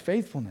about his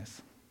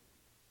faithfulness.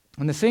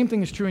 And the same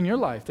thing is true in your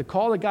life. The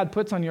call that God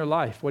puts on your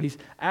life, what he's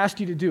asked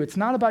you to do, it's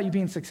not about you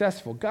being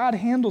successful. God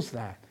handles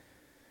that.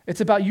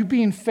 It's about you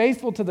being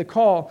faithful to the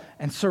call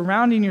and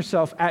surrounding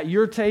yourself at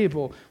your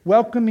table,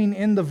 welcoming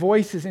in the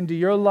voices into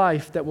your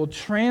life that will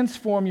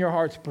transform your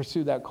heart to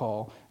pursue that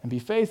call and be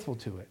faithful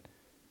to it.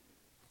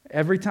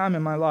 Every time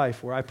in my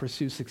life where I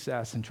pursue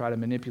success and try to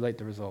manipulate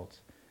the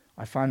results,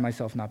 I find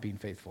myself not being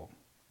faithful.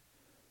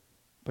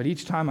 But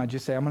each time I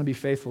just say, I'm going to be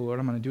faithful, Lord,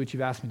 I'm going to do what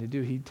you've asked me to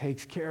do, he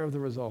takes care of the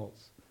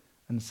results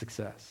and the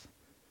success.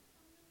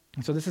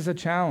 And so this is a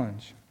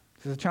challenge.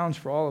 This is a challenge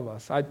for all of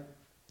us. I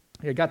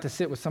got to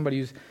sit with somebody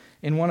who's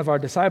in one of our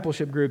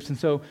discipleship groups, and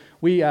so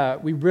we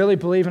really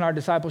believe in our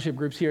discipleship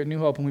groups here at New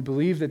Hope, and we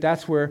believe that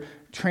that's where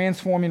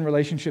transforming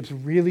relationships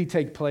really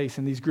take place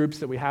in these groups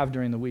that we have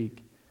during the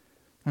week.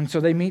 And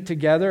so they meet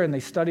together and they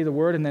study the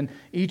Word, and then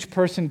each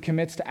person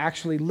commits to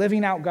actually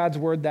living out God's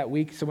Word that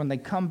week. So when they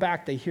come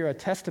back, they hear a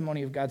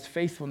testimony of God's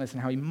faithfulness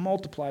and how he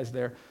multiplies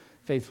their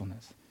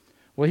faithfulness.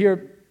 Well,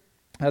 here,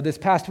 this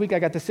past week, I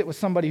got to sit with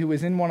somebody who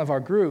was in one of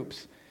our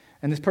groups.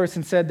 And this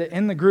person said that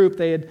in the group,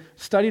 they had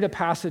studied a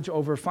passage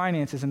over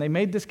finances, and they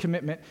made this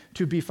commitment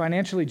to be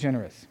financially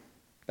generous.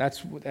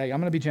 Hey, I'm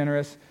going to be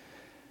generous.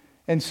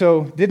 And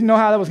so didn't know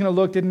how that was going to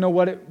look, didn't know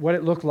what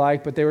it looked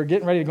like, but they were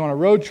getting ready to go on a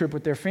road trip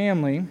with their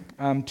family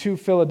to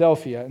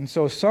Philadelphia. And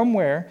so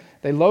somewhere,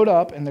 they load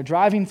up, and they're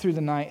driving through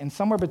the night, and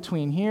somewhere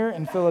between here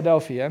and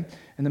Philadelphia,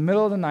 in the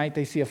middle of the night,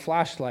 they see a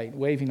flashlight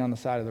waving on the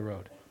side of the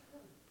road.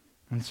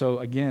 And so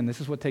again, this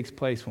is what takes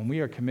place. When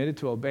we are committed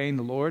to obeying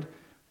the Lord,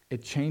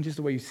 it changes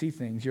the way you see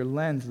things. Your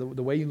lens, the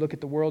way you look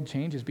at the world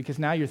changes, because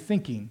now you're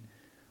thinking,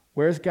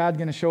 where's God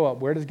going to show up?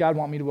 Where does God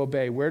want me to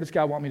obey? Where does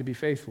God want me to be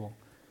faithful?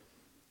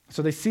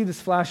 So they see this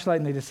flashlight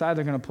and they decide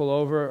they're going to pull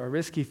over, a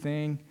risky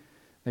thing.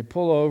 They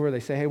pull over, they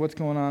say, hey, what's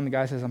going on? The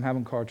guy says, I'm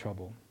having car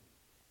trouble.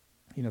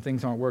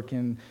 Things aren't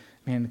working.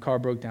 Man, the car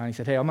broke down. He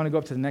said, hey, I'm going to go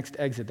up to the next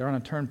exit. They're on a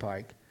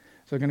turnpike.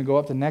 So they're going to go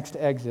up the next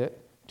exit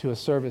to a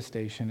service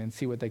station and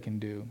see what they can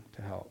do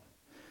to help.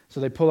 So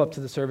they pull up to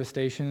the service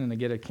station and they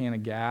get a can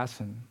of gas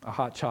and a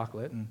hot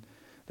chocolate, and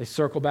they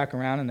circle back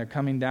around and they're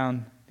coming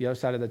down the other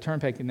side of the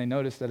turnpike, and they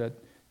notice that a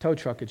tow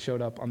truck had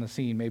showed up on the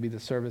scene. Maybe the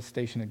service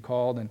station had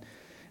called,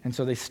 and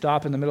so they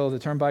stop in the middle of the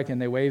turnpike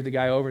and they wave the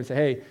guy over and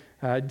say,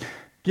 hey,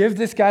 give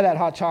this guy that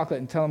hot chocolate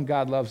and tell him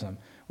God loves him,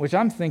 which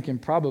I'm thinking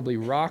probably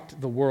rocked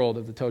the world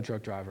of the tow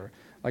truck driver.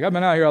 Like, I've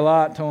been out here a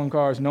lot towing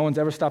cars. No one's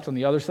ever stopped on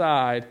the other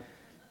side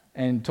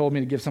and told me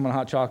to give someone a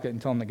hot chocolate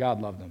and tell them that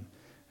God loved them.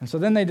 And so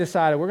then they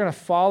decided, we're going to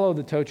follow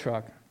the tow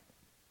truck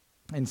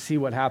and see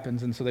what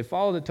happens. And so they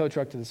follow the tow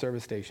truck to the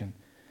service station.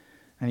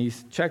 And he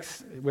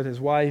checks with his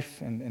wife,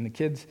 and the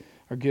kids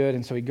are good.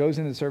 And so he goes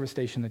into the service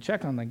station to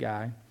check on the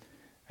guy.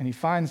 And he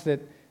finds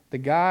that the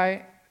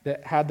guy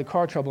that had the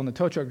car trouble and the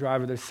tow truck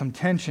driver, there's some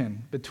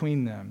tension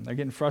between them. They're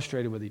getting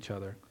frustrated with each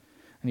other.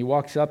 And he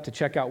walks up to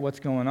check out what's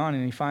going on,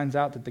 and he finds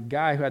out that the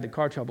guy who had the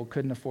car trouble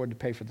couldn't afford to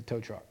pay for the tow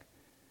truck.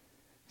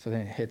 So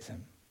then it hits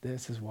him.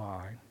 This is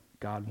why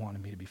God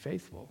wanted me to be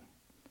faithful,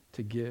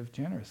 to give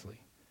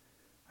generously.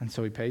 And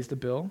so he pays the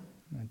bill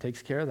and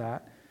takes care of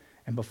that.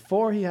 And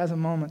before he has a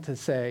moment to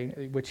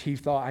say, which he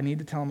thought, I need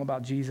to tell him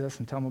about Jesus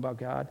and tell him about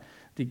God,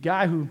 the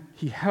guy who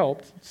he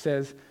helped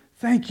says,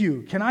 thank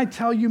you. Can I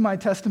tell you my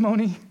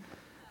testimony? And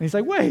he's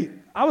like, wait,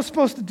 I was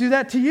supposed to do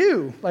that to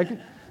you. Like,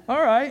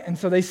 all right. And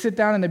so they sit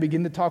down and they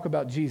begin to talk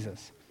about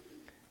Jesus.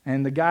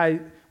 And the guy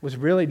was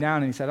really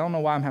down and he said, I don't know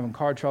why I'm having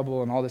car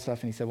trouble and all this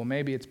stuff. And he said, well,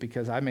 maybe it's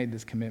because I made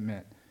this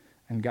commitment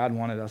and God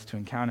wanted us to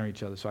encounter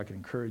each other so I could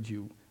encourage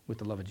you with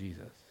the love of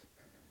Jesus.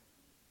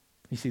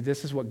 You see,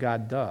 this is what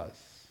God does.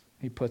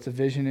 He puts a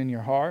vision in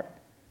your heart.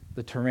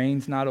 The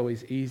terrain's not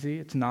always easy.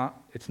 It's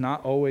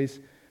not always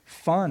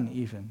fun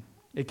even.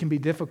 It can be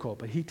difficult,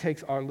 but he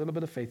takes our little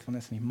bit of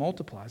faithfulness and he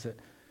multiplies it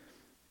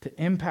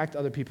to impact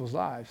other people's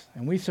lives.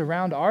 And we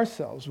surround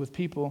ourselves with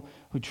people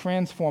who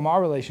transform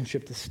our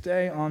relationship to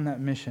stay on that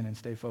mission and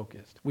stay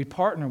focused. We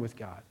partner with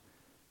God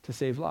to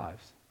save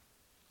lives.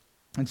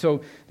 And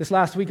so this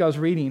last week I was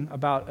reading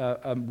about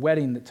a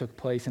wedding that took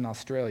place in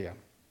Australia.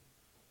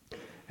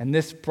 And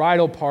this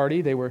bridal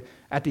party, they were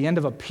at the end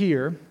of a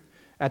pier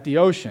at the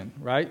ocean,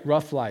 right?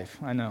 Rough life,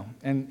 I know,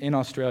 and in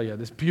Australia.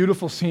 This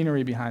beautiful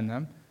scenery behind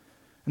them.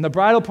 And the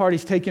bridal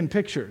party's taking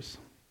pictures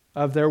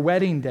of their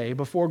wedding day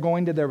before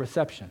going to their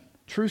reception.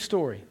 True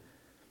story.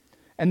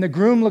 And the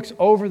groom looks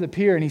over the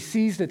pier and he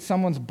sees that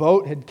someone's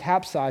boat had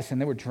capsized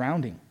and they were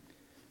drowning.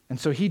 And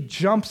so he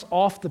jumps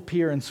off the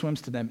pier and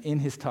swims to them in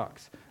his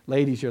tux.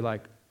 Ladies, you're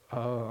like,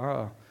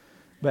 oh.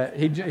 But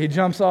he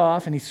jumps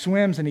off and he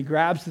swims and he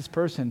grabs this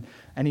person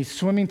and he's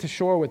swimming to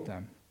shore with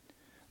them.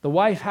 The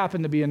wife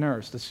happened to be a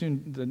nurse.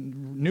 The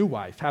new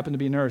wife happened to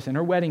be a nurse. In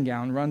her wedding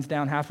gown, runs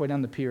down halfway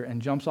down the pier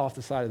and jumps off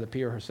the side of the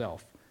pier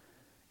herself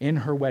in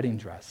her wedding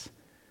dress,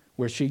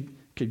 where she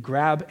could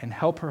grab and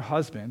help her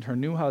husband, her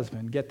new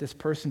husband, get this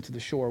person to the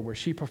shore where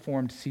she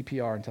performed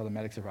CPR until the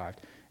medics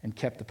arrived and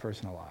kept the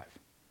person alive.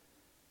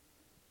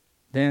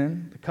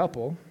 Then the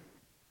couple,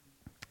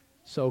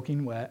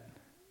 soaking wet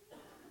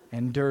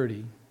and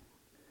dirty,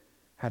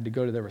 had to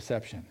go to their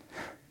reception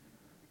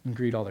and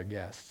greet all their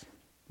guests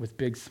with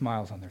big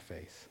smiles on their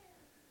face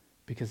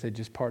because they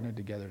just partnered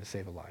together to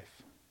save a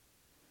life.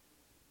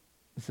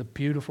 It's a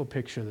beautiful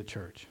picture of the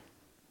church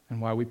and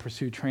why we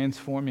pursue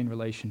transforming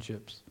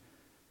relationships.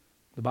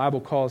 The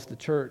Bible calls the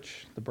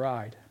church the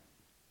bride,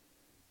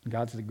 and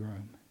God's the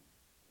groom.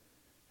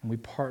 And we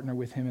partner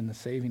with him in the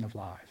saving of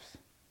lives.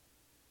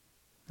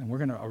 And we're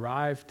going to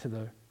arrive to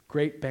the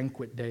great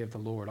banquet day of the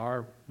Lord,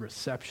 our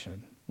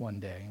reception one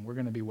day, and we're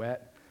going to be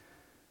wet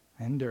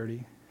and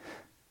dirty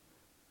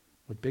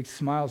with big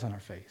smiles on our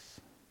face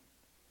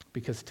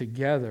because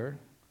together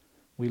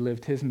we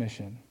lived his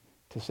mission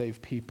to save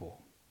people.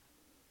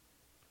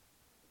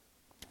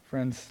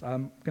 Friends,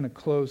 I'm going to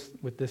close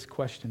with this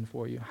question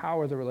for you. How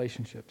are the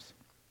relationships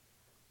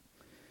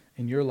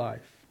in your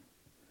life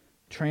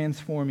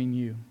transforming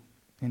you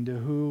into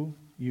who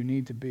you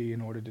need to be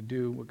in order to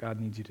do what God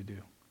needs you to do?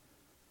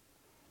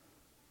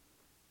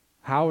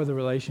 How are the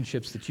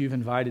relationships that you've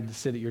invited to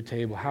sit at your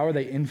table, how are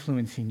they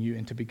influencing you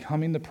into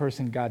becoming the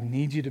person God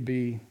needs you to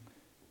be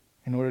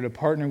in order to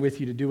partner with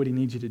you to do what he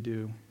needs you to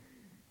do?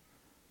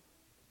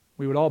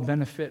 We would all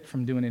benefit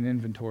from doing an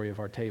inventory of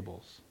our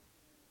tables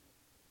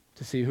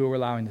to see who we're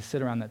allowing to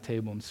sit around that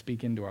table and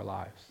speak into our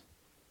lives.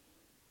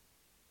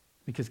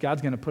 Because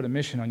God's going to put a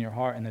mission on your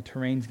heart and the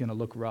terrain's going to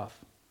look rough.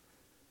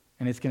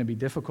 And it's going to be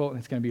difficult and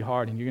it's going to be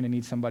hard and you're going to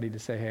need somebody to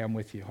say, hey, I'm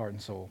with you, heart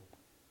and soul.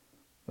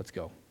 Let's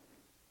go.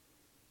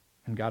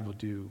 And God will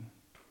do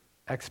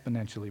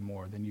exponentially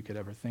more than you could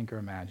ever think or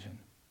imagine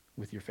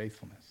with your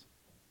faithfulness.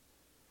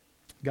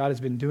 God has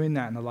been doing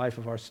that in the life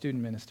of our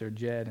student minister,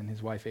 Jed, and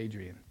his wife,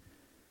 Adrian.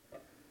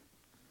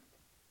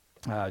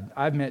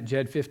 I've met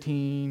Jed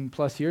 15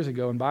 plus years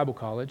ago in Bible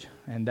college,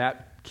 and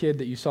that kid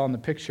that you saw in the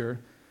picture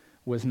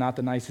was not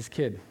the nicest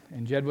kid.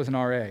 And Jed was an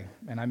RA,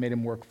 and I made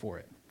him work for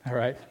it, all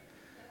right?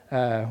 We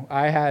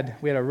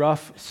had a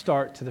rough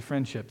start to the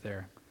friendship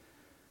there.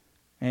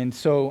 And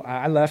so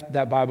I left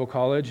that Bible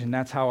college, and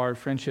that's how our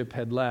friendship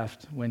had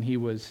left when he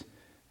was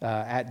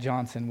at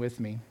Johnson with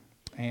me.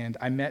 And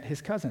I met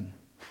his cousin,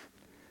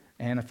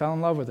 and I fell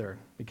in love with her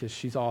because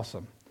she's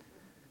awesome.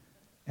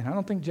 And I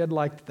don't think Jed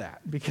liked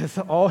that because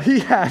all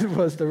he had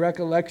was the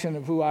recollection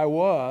of who I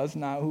was,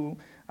 not who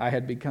I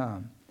had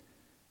become.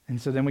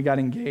 And so then we got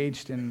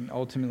engaged and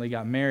ultimately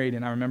got married.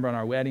 And I remember on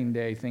our wedding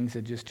day, things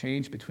had just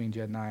changed between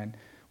Jed and I. And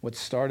what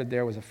started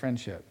there was a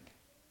friendship.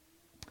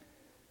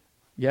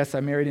 Yes,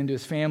 I married into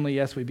his family.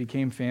 Yes, we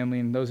became family.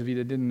 And those of you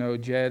that didn't know,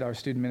 Jed, our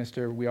student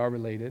minister, we are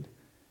related.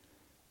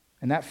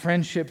 And that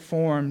friendship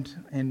formed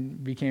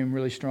and became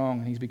really strong.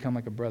 And he's become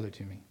like a brother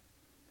to me.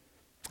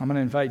 I'm going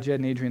to invite Jed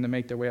and Adrian to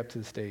make their way up to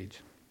the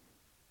stage.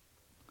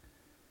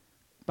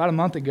 About a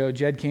month ago,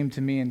 Jed came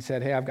to me and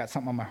said, hey, I've got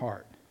something on my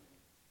heart.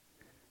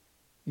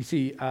 You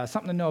see,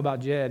 something to know about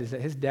Jed is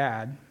that his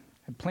dad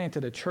had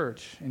planted a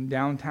church in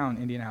downtown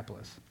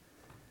Indianapolis.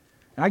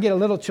 And I get a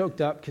little choked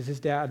up because his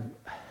dad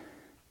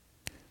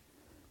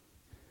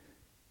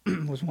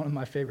was one of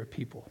my favorite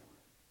people.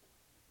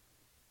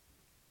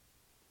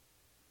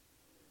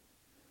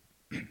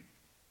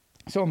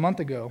 So a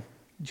month ago,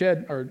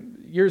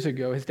 years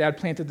ago, his dad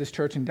planted this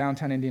church in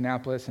downtown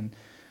Indianapolis.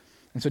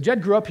 And so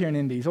Jed grew up here in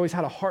Indy. He's always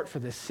had a heart for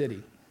this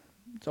city.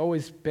 It's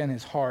always been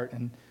his heart.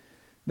 And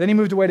then he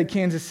moved away to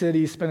Kansas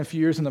City, spent a few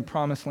years in the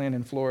promised land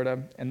in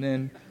Florida, and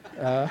then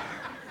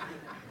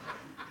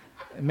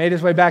made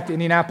his way back to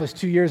Indianapolis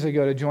 2 years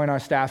ago to join our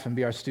staff and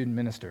be our student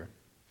minister.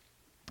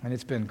 And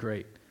it's been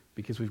great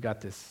because we've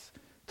got this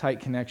tight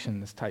connection,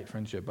 this tight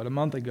friendship. But a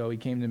month ago, he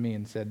came to me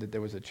and said that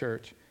there was a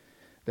church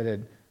that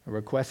had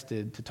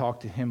requested to talk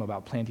to him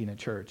about planting a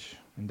church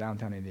in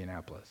downtown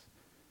Indianapolis,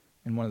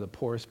 in one of the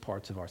poorest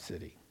parts of our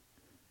city,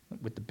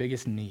 with the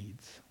biggest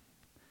needs.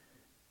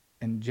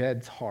 And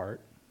Jed's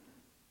heart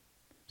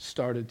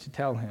started to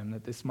tell him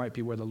that this might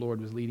be where the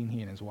Lord was leading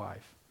he and his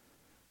wife.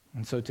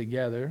 And so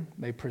together,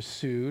 they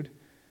pursued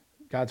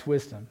God's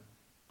wisdom.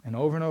 And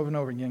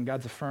over again,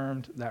 God's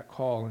affirmed that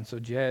call. And so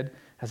Jed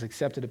has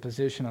accepted a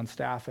position on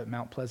staff at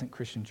Mount Pleasant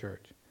Christian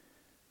Church.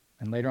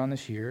 And later on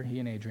this year, he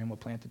and Adrian will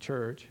plant a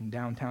church in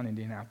downtown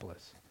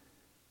Indianapolis,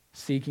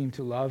 seeking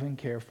to love and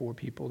care for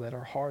people that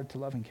are hard to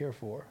love and care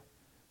for.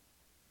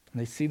 And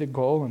they see the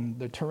goal, and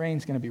the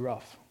terrain's going to be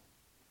rough.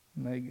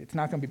 It's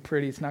not going to be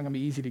pretty. It's not going to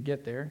be easy to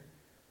get there.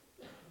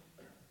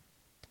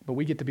 But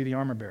we get to be the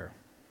armor bearer.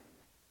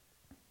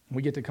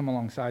 We get to come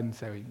alongside and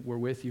say, we're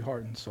with you,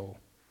 heart and soul.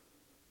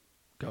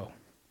 Go.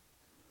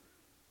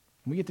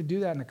 And we get to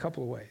do that in a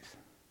couple of ways.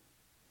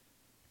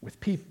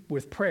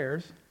 With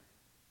prayers,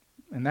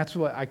 and that's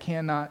what I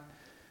cannot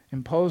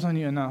impose on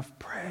you enough.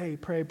 Pray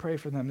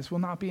for them. This will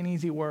not be an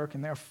easy work,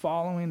 and they're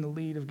following the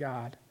lead of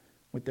God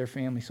with their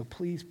family, so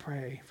please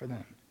pray for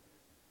them.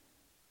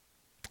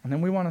 And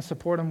then we want to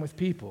support them with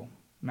people.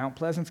 Mount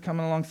Pleasant's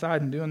coming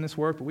alongside and doing this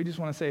work, but we just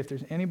want to say if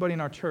there's anybody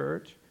in our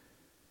church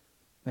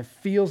that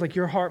feels like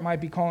your heart might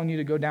be calling you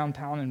to go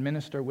downtown and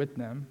minister with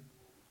them,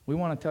 we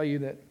want to tell you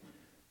that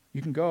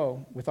you can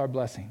go with our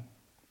blessing,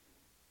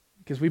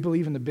 because we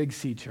believe in the Big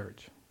C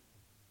church.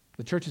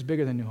 The church is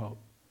bigger than New Hope.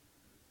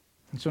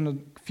 And so in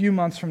a few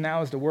months from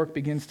now, as the work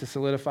begins to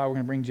solidify, we're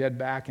going to bring Jed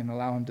back and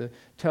allow him to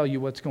tell you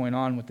what's going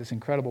on with this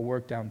incredible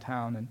work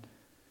downtown. And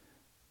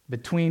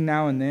between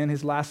now and then,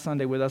 his last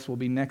Sunday with us will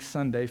be next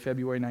Sunday,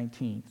 February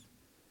 19th.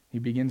 He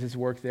begins his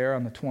work there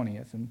on the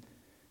 20th. And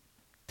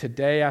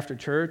today after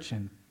church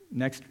and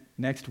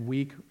next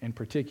week in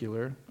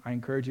particular, I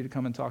encourage you to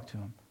come and talk to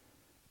him,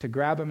 to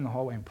grab him in the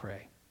hallway and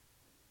pray,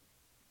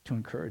 to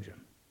encourage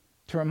him,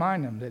 to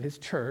remind him that his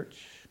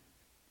church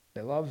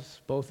that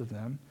loves both of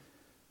them,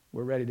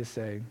 we're ready to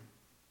say,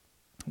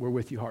 we're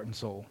with you heart and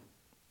soul.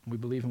 We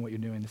believe in what you're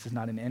doing. This is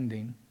not an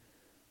ending.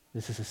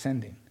 This is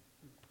ascending.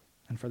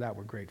 And for that,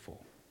 we're grateful.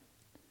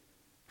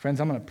 Friends,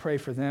 I'm going to pray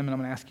for them, and I'm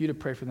going to ask you to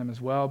pray for them as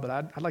well, but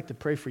I'd like to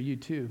pray for you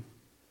too.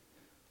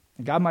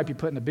 And God might be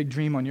putting a big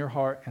dream on your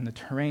heart, and the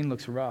terrain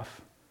looks rough,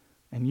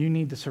 and you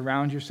need to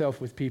surround yourself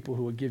with people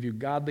who will give you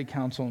godly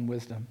counsel and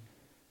wisdom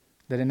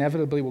that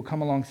inevitably will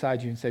come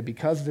alongside you and say,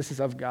 because this is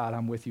of God,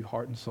 I'm with you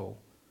heart and soul.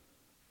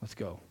 Let's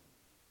go.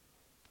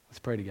 Let's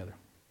pray together.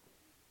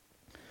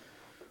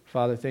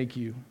 Father, thank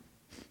you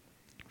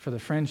for the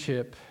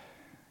friendship.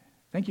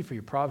 Thank you for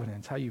your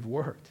providence, how you've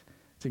worked.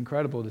 It's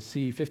incredible to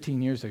see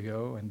 15 years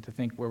ago and to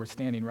think where we're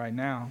standing right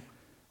now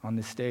on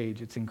this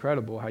stage. It's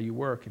incredible how you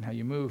work and how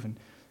you move and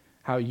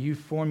how you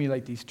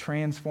formulate these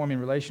transforming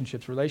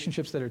relationships.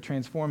 Relationships that are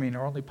transforming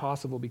are only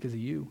possible because of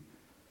you.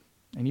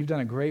 And you've done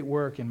a great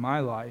work in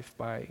my life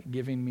by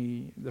giving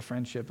me the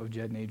friendship of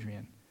Jed and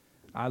Adrian.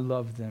 I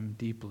love them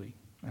deeply,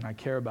 and I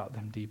care about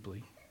them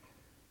deeply.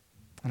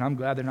 And I'm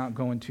glad they're not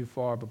going too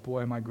far, but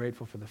boy, am I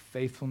grateful for the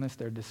faithfulness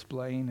they're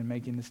displaying in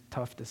making this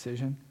tough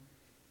decision.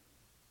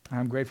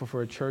 I'm grateful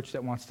for a church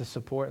that wants to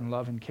support and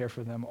love and care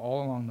for them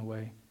all along the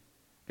way.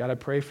 God, I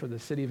pray for the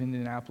city of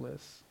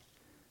Indianapolis,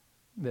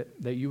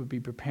 that you would be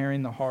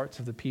preparing the hearts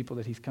of the people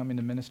that he's coming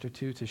to minister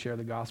to share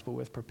the gospel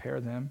with. Prepare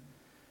them.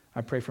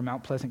 I pray for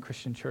Mount Pleasant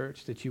Christian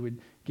Church that you would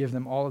give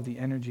them all of the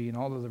energy and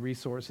all of the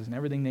resources and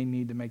everything they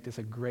need to make this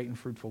a great and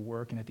fruitful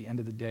work. And at the end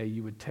of the day,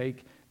 you would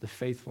take the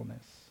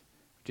faithfulness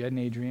of Jed and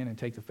Adrian and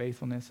take the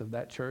faithfulness of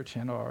that church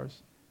and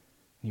ours,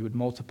 and you would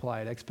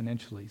multiply it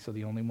exponentially so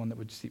the only one that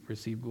would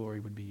receive glory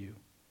would be you.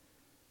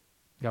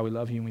 God, we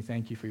love you and we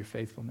thank you for your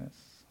faithfulness.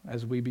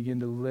 As we begin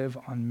to live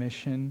on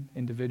mission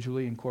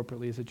individually and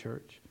corporately as a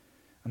church,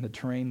 and the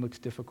terrain looks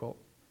difficult,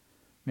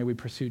 may we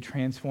pursue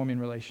transforming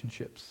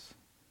relationships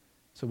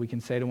so we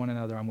can say to one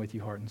another, I'm with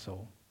you heart and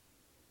soul.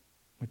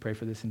 We pray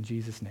for this in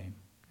Jesus' name.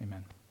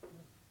 Amen.